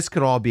like this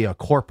could all be a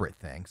corporate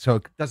thing. So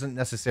it doesn't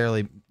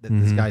necessarily that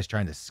this guy's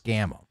trying to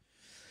scam them.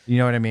 You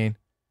know what I mean?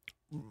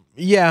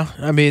 Yeah,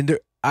 I mean,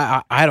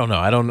 I don't know.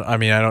 I don't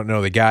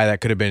know the guy.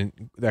 That could have been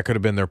their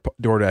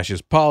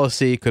DoorDash's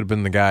policy. Could have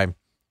been the guy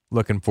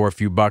looking for a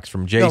few bucks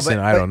from Jason.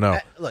 I don't know.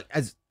 Look,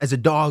 as a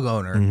dog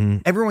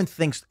owner, everyone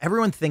thinks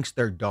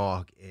their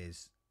dog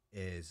is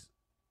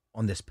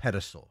on this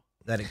pedestal,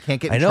 that it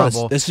can't get in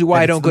trouble. This is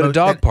why I don't go to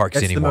dog parks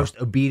anymore. It's the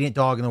most obedient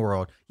dog in the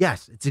world.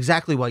 Yes, it's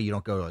exactly why you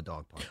don't go to a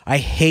dog park. I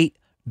hate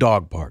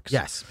dog parks.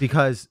 Yes,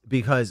 because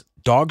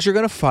dogs are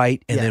going to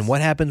fight, and then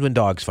what happens when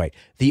dogs fight?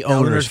 The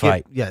owners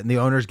fight. And the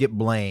owners get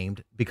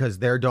blamed because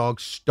their dog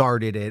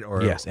started it.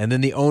 Yes, and then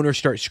the owners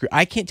start screaming.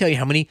 I can't tell you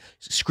how many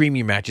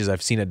screaming matches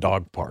I've seen at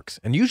dog parks,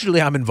 and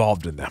usually I'm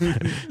involved in them.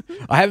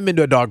 I haven't been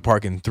to a dog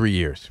park in 3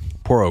 years.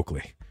 Poor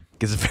Oakley.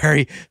 Gets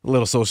very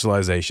little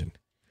socialization.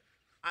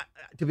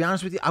 To be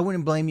honest with you, I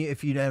wouldn't blame you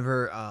if you'd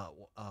ever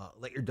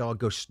let your dog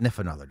go sniff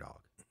another dog.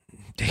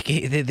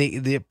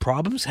 The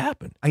problems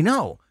happen. I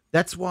know.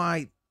 That's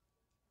why,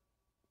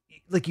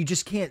 like, you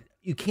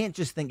can't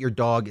just think your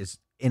dog is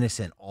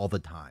innocent all the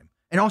time.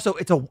 And also,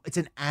 it's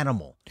an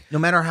animal. No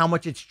matter how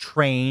much it's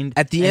trained.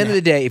 At the end of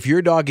the day, if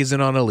your dog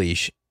isn't on a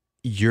leash,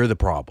 you're the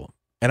problem.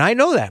 And I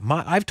know that.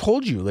 I've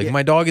told you,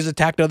 my dog has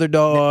attacked other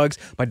dogs.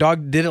 My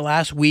dog did it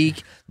last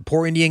week.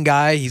 Poor Indian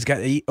guy.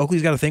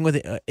 Oakley's got a thing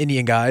with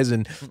Indian guys,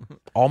 and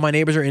all my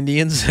neighbors are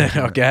Indians.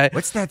 Okay.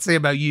 What's that say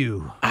about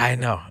you? I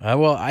know.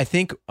 Well, I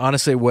think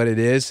honestly, what it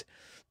is,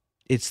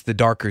 it's the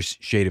darker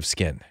shade of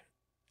skin.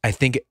 I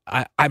think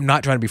I'm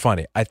not trying to be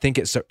funny. I think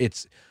it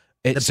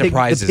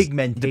surprises. The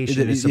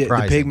pigmentation is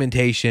surprising. The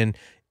pigmentation.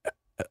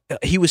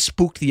 He was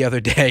spooked the other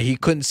day. He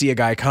couldn't see a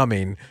guy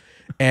coming,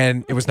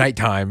 and it was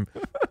nighttime.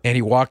 And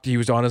he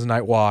was on his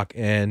night walk,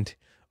 and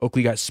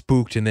Oakley got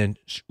spooked and then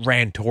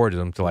ran towards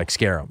him to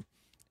scare him.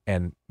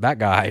 And that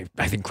guy,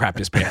 I think, crapped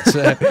his pants.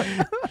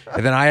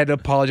 And then I had to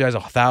apologize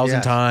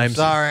 1,000 times.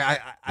 Sorry,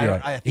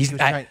 I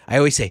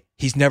always say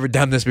he's never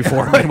done this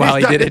before. Meanwhile,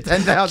 he did it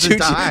 10,000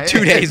 times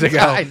 2 days ago.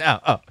 I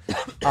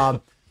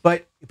know.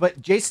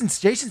 But Jason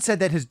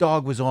said that his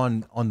dog was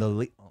on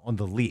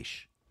the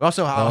leash.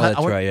 Also, that's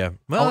right. Yeah.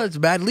 Well, it's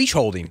bad leash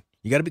holding.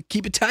 You got to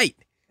keep it tight.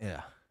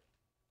 Yeah.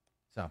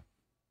 So.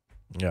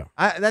 Yeah.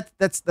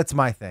 That's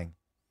my thing.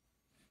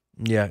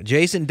 Yeah,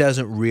 Jason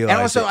doesn't realize.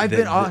 And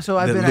also,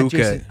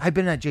 I've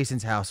been at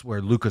Jason's house where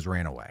Lucas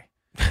ran away.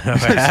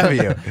 Have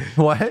you?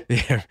 What?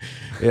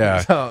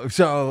 Yeah.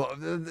 So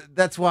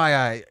that's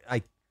why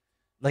I'm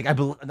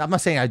not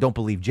saying I don't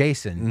believe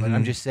Jason, but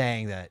I'm just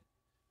saying that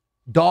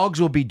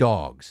dogs will be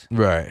dogs.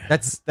 Right.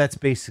 That's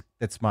basic.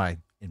 That's my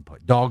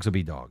input. Dogs will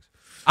be dogs.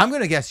 I'm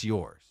gonna guess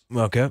yours.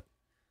 Okay.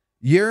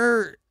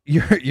 Yours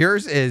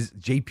is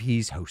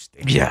JP's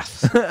hosting.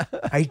 Yes.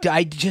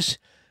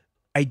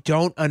 I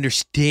don't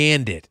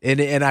understand it,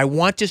 and I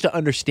want just to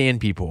understand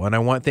people, and I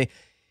want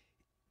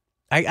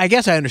I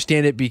guess I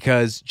understand it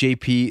because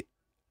JP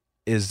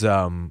is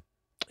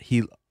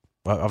he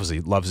obviously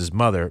loves his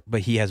mother,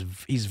 but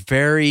he's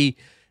very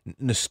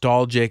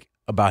nostalgic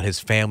about his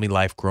family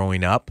life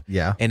growing up.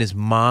 Yeah, and his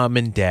mom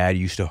and dad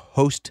used to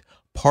host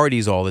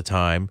parties all the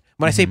time.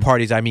 When I say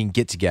parties, I mean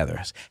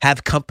get-togethers,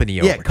 have company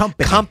over. Yeah,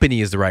 company.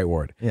 Company is the right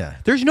word. Yeah,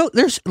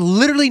 there's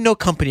literally no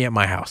company at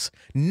my house.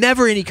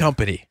 Never any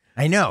company.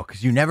 I know,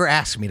 because you never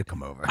asked me to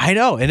come over. I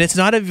know, and it's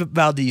not a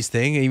Valdez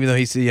thing, even though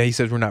he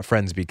says we're not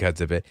friends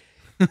because of it.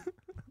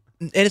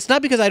 And it's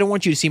not because I don't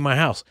want you to see my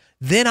house.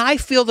 Then I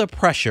feel the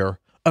pressure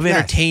of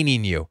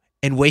entertaining you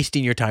and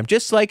wasting your time,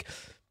 just like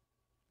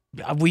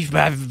we've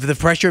had the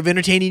pressure of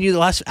entertaining you the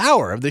last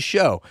hour of the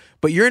show.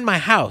 But you're in my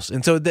house,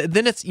 and so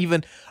then it's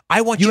even.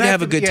 I want you to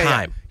have a good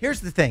time. Yeah. Here's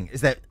the thing: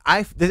 is that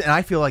and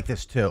I feel like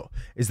this too.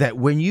 Is that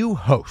when you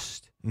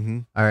host,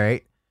 all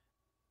right,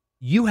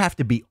 you have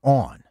to be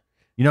on.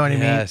 You know what I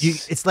mean?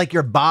 It's like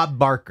you're Bob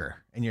Barker,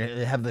 and you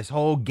have this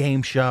whole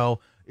game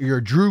show.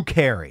 You're Drew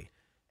Carey,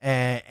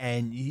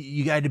 and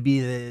you got to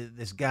be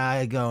this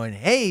guy going,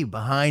 "Hey,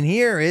 behind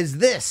here is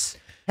this.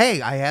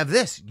 Hey, I have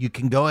this. You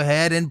can go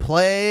ahead and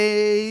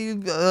play."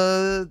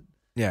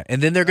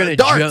 And then they're gonna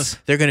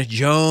they're gonna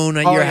joan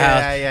at your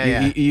house.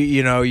 Yeah.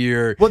 You know,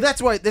 your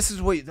that's why this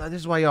is why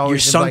you always your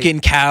sunken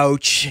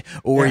couch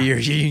or your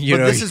you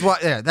know this is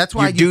why that's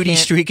why your duty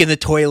streak in the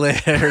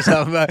toilet or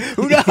something.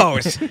 Who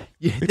knows?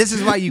 This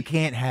is why you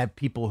can't have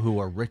people who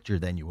are richer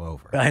than you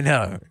over. I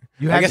know.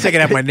 I guess I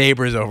can have my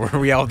neighbors over.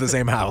 We all have the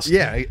same house.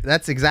 Yeah,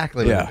 that's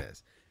exactly what it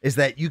is. Is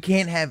that you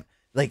can't have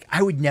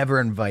I would never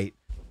invite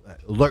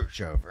Lurch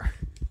over,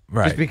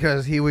 right? Just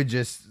because he would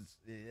just.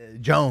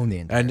 Joan the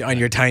entire on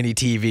your tiny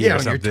TV or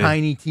something. On your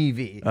tiny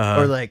TV.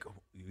 Or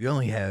you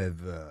only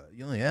have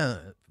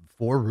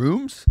 4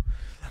 rooms?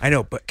 I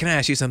know, but can I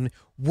ask you something?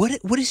 What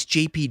is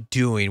JP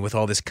doing with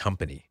all this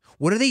company?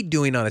 What are they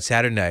doing on a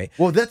Saturday night?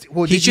 Well, did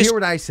you hear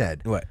what I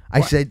said? What?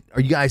 I said,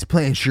 are you guys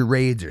playing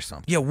charades or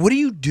something? Yeah, what do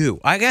you do?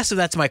 I guess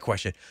that's my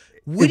question.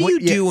 What do you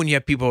do when you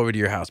have people over to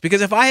your house?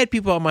 Because if I had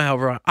people at my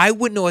house, I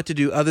wouldn't know what to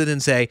do other than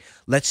say,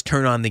 let's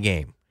turn on the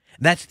game.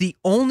 That's the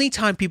only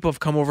time people have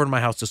come over to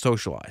my house to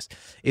socialize.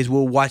 Is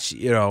we'll watch,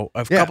 a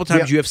couple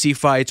times UFC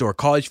fights or a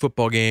college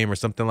football game or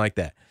something like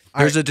that.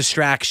 There's a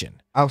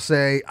distraction. I'll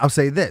say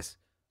this.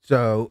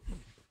 So,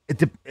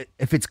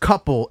 if it's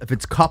couples,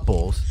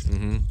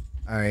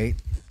 all right,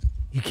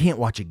 you can't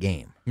watch a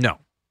game. No.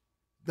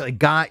 Like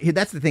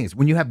that's the thing is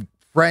when you have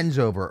friends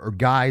over or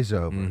guys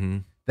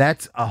over,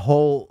 that's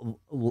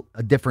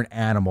a different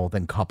animal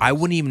than couples. I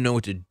wouldn't even know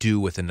what to do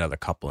with another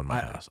couple in my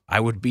house. I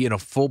would be in a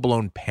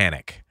full-blown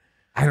panic.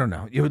 I don't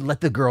know. You would let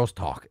the girls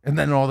talk, and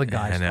then all the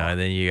guys. I know. Talk. And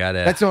then you gotta.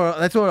 That's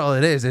what all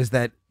it is. Is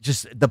that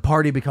just the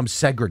party becomes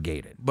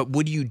segregated? But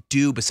what do you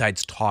do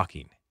besides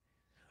talking?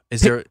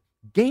 Is there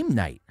game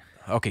night?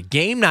 Okay,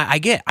 game night. I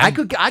get. I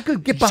could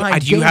get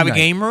behind. Do you have night. a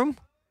game room?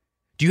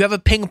 Do you have a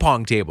ping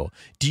pong table?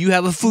 Do you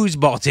have a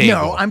foosball table?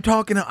 No, I'm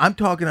talking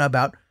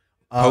about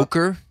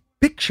poker,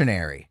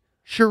 Pictionary,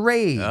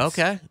 charades.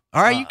 Okay,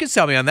 all right, you can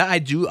sell me on that. I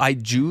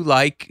do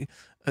like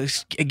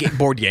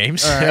board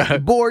games.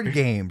 Board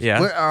games. Yeah.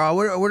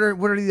 What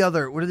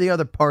are the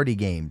other party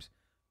games?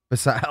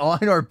 Besides, all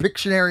I know are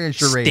Pictionary and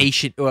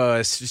charades.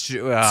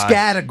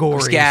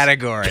 Categories.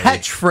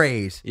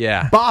 Catchphrase.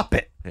 Yeah. Bop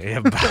it.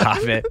 Yeah, bop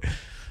it.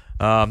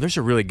 There's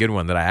a really good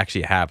one that I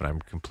actually have, and I'm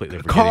completely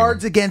forgetting.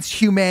 Cards Against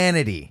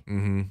Humanity.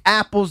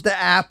 Apples to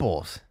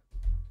Apples.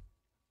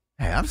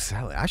 Hey, I'm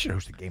selling. I should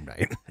host a game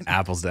night.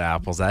 Apples to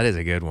Apples. That is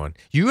a good one.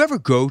 You ever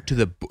go to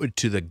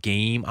the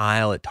game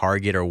aisle at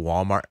Target or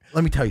Walmart?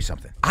 Let me tell you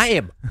something. I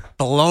am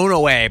blown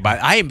away by.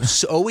 I am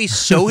always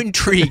so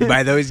intrigued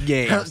by those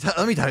games.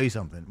 Let me tell you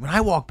something. When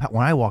I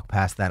walk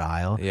past that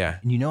aisle, yeah,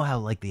 and you know how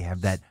like they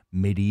have that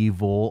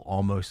medieval,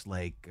 almost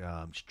like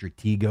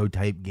Stratego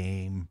type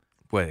game.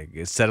 What,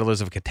 Settlers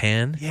of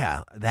Catan?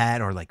 Yeah,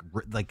 that or like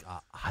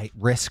high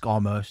risk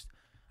almost.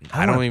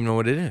 I don't even know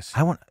what it is.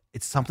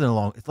 It's something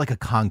it's like a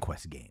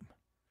conquest game,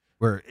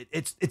 where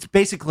it's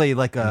basically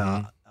like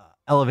a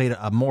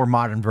more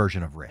modern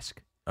version of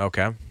Risk.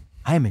 Okay,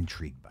 I am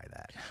intrigued by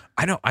that.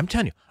 I know. I'm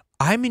telling you,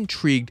 I'm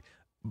intrigued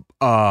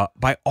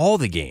by all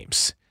the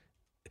games.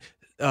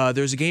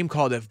 There's a game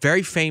called a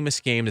very famous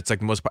game that's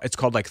like it's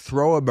called like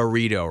Throw a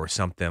Burrito or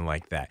something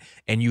like that.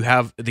 And you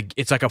have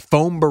it's like a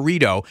foam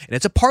burrito and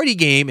it's a party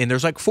game and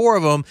there's like 4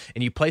 of them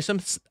and you play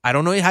some, I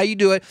don't know how you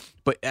do it,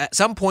 but at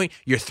some point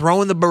you're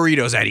throwing the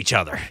burritos at each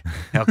other.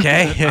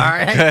 Okay. All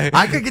right.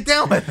 I could get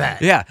down with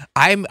that. Yeah.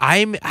 I'm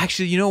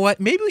actually, you know what?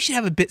 Maybe we should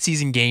have a bit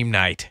season game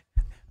night.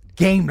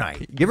 Game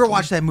night. You ever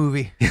watch that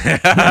movie?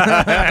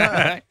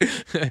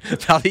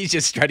 He's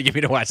just tried to get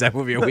me to watch that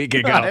movie a week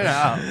ago.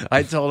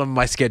 I told him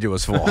my schedule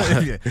was full.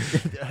 Let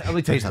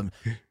me tell you something.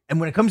 And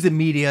when it comes to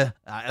media,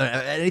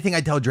 anything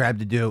I tell Drab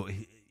to do,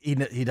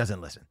 he doesn't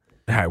listen.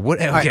 All right.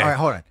 Okay. All right,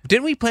 hold on.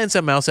 Didn't we plan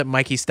something else at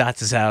Mikey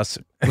Stotts' house?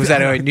 Was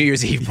that a New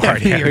Year's Eve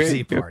party? New Year's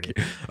Eve party.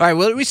 All right.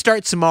 Well, we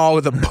start small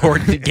with a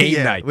board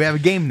game night. We have a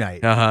game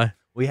night.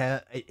 We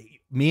have.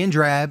 Me and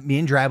Drab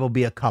will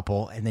be a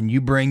couple, and then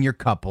you bring your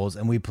couples,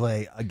 and we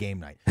play a game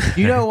night.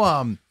 You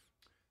know,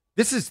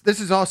 this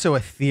is also a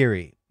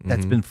theory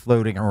that's been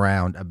floating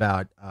around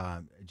about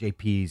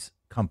JP's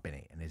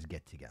company and his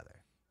get together.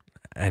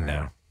 I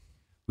know.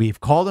 We've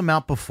called him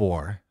out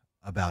before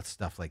about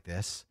stuff like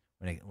this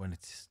when it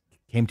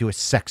came to a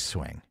sex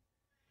swing.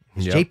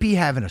 Is JP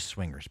having a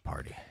swingers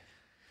party?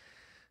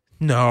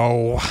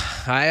 No,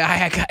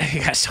 I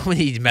got so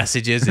many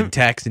messages and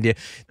texts, and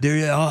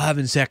they're all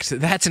having sex.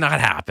 That's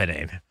not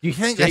happening. You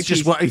think that's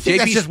just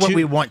what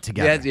we want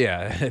together?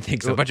 Yeah, I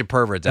think so. A bunch of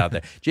perverts out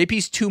there.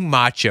 JP's too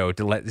macho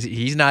to let.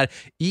 He's not.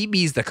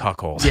 EB's the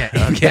cuckold. Yeah,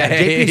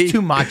 okay. Yeah, JP's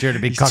too macho to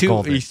be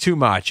cuckolded. He's too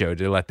macho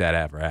to let that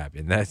ever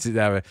happen.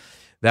 That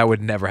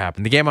would never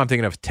happen. The game I'm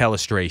thinking of,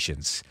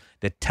 Telestrations,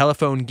 the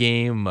telephone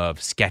game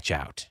of Sketch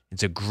Out.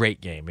 It's a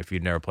great game if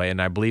you've never played, and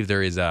I believe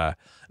there is an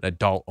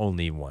adult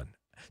only one.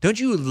 Don't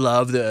you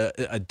love the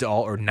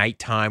adult or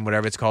nighttime,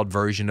 whatever it's called,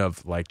 version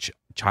of like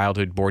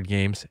childhood board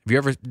games? Have you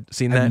ever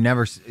seen that? I've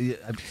never.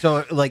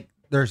 So like,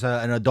 there's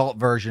an adult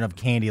version of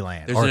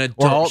Candyland. There's an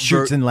adult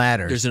Chutes and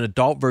Ladders. There's an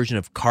adult version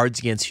of Cards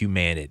Against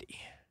Humanity,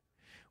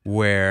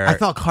 where I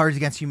thought Cards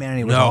Against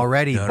Humanity was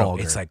already vulgar. No,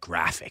 it's like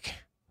graphic.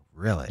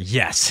 Really?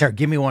 Yes. Here,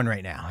 give me one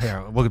right now. Here,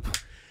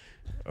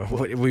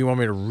 what, you want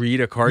me to read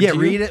a card? Yeah,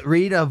 to you?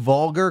 read a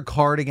vulgar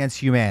Card Against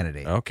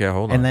Humanity. Okay,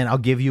 hold on. And then I'll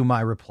give you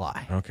my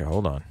reply. Okay,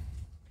 hold on.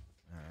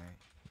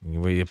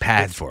 You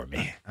pad for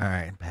me. All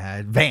right,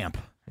 pad. Vamp.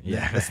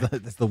 Yeah.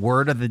 That's the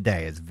word of the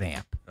day is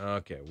vamp.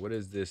 Okay, what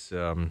is this?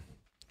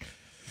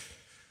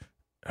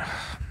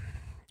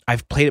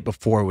 I've played it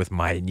before with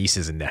my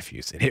nieces and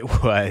nephews, and it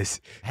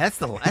was that's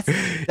the awkward.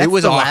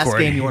 Last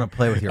game you want to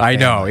play with your family. I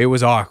know, it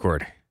was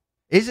awkward.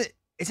 Isn't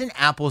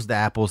Apples to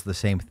Apples the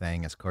same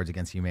thing as Cards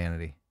Against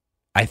Humanity?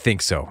 I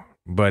think so,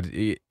 but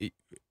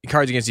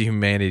Cards Against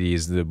Humanity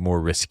is the more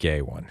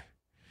risque one.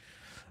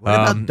 What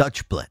about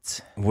Dutch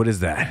Blitz? What is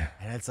that?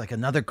 And it's like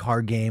another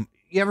card game.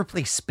 You ever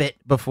play Spit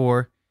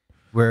before,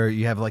 where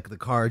you have like the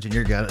cards and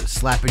you're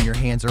slapping your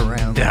hands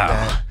around? No. Like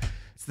that?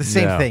 It's the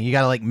same thing. You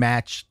got to like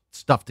match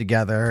stuff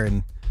together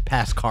and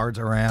pass cards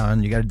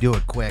around. You got to do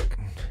it quick.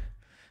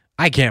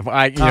 I can't.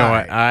 You know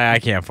what? I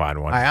can't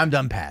find one. All right, I'm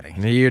done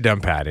padding. You're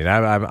done padding.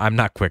 I'm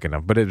not quick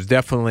enough. But it was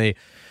definitely.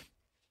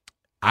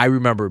 I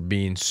remember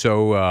being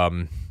so.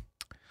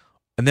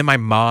 And then my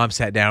mom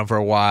sat down for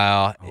a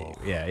while. Oh.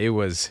 Yeah, it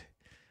was.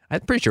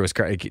 I'm pretty sure it was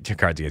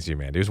Cards Against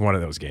Humanity. It was one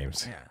of those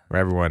games where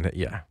everyone,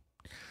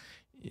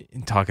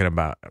 talking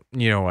about,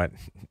 you know what?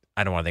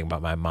 I don't want to think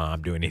about my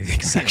mom doing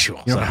anything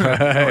sexual. So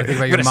I'm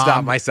going to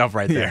stop myself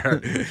right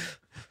there.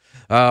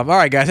 All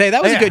right, guys. Hey,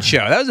 that was a good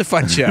show. That was a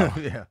fun show.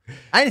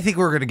 I didn't think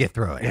we were going to get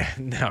through it. Yeah,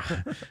 no.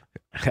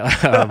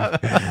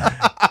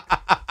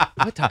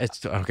 What time?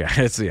 It's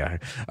okay.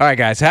 All right,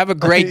 guys. Have a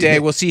great day.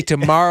 We'll see you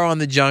tomorrow on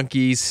the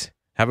Junkies.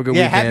 Have a good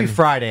weekend. Happy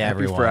Friday,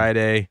 everyone. Happy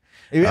Friday.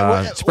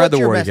 Spread the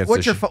word against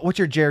this. What's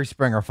your Jerry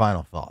Springer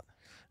final thought?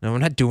 No, we're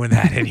not doing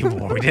that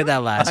anymore. We did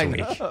that last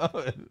week. All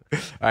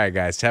right,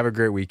 guys. Have a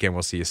great weekend.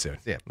 We'll see you soon.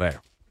 See ya. Later.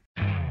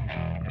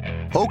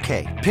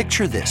 Okay,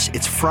 picture this.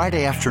 It's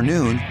Friday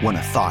afternoon when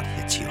a thought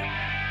hits you.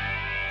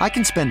 I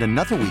can spend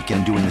another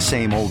weekend doing the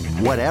same old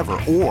whatever,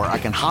 or I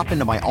can hop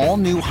into my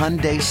all-new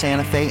Hyundai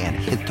Santa Fe and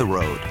hit the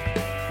road.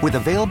 With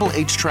available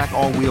H-Track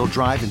all-wheel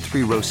drive and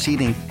 3-row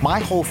seating, my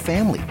whole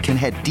family can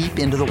head deep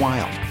into the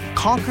wild.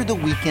 Conquer the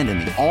weekend in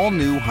the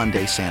all-new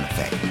Hyundai Santa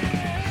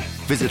Fe.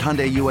 Visit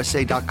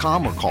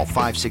HyundaiUSA.com or call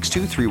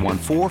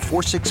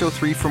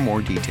 562-314-4603 for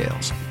more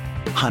details.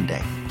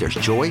 Hyundai, there's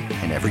joy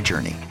in every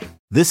journey.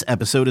 This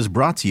episode is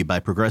brought to you by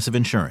Progressive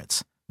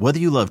Insurance. Whether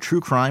you love true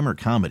crime or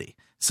comedy,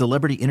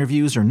 celebrity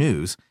interviews or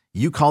news,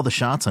 you call the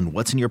shots on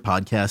what's in your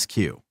podcast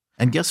queue.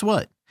 And guess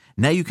what?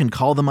 Now you can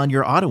call them on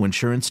your auto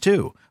insurance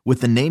too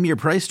with the Name Your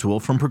Price tool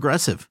from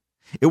Progressive.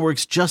 It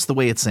works just the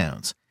way it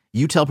sounds.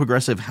 You tell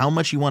Progressive how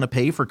much you want to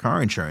pay for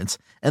car insurance,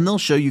 and they'll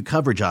show you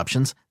coverage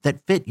options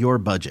that fit your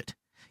budget.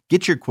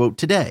 Get your quote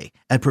today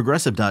at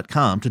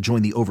Progressive.com to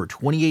join the over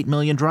 28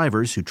 million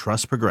drivers who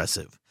trust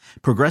Progressive.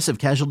 Progressive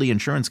Casualty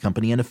Insurance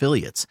Company and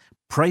Affiliates.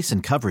 Price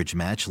and coverage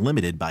match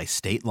limited by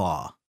state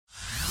law.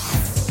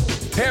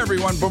 Hey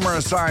everyone, Boomer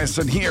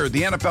Esiason here.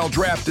 The NFL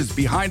Draft is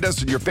behind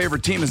us and your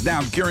favorite team is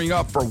now gearing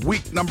up for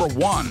week number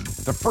 1.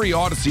 The free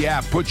Odyssey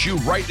app puts you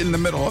right in the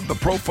middle of the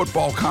pro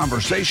football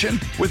conversation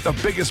with the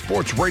biggest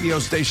sports radio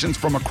stations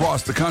from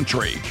across the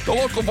country. The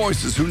local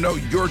voices who know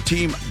your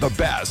team the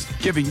best,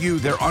 giving you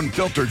their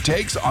unfiltered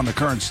takes on the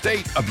current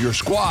state of your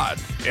squad.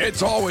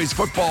 It's always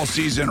football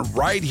season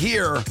right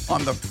here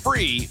on the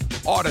free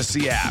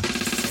Odyssey app.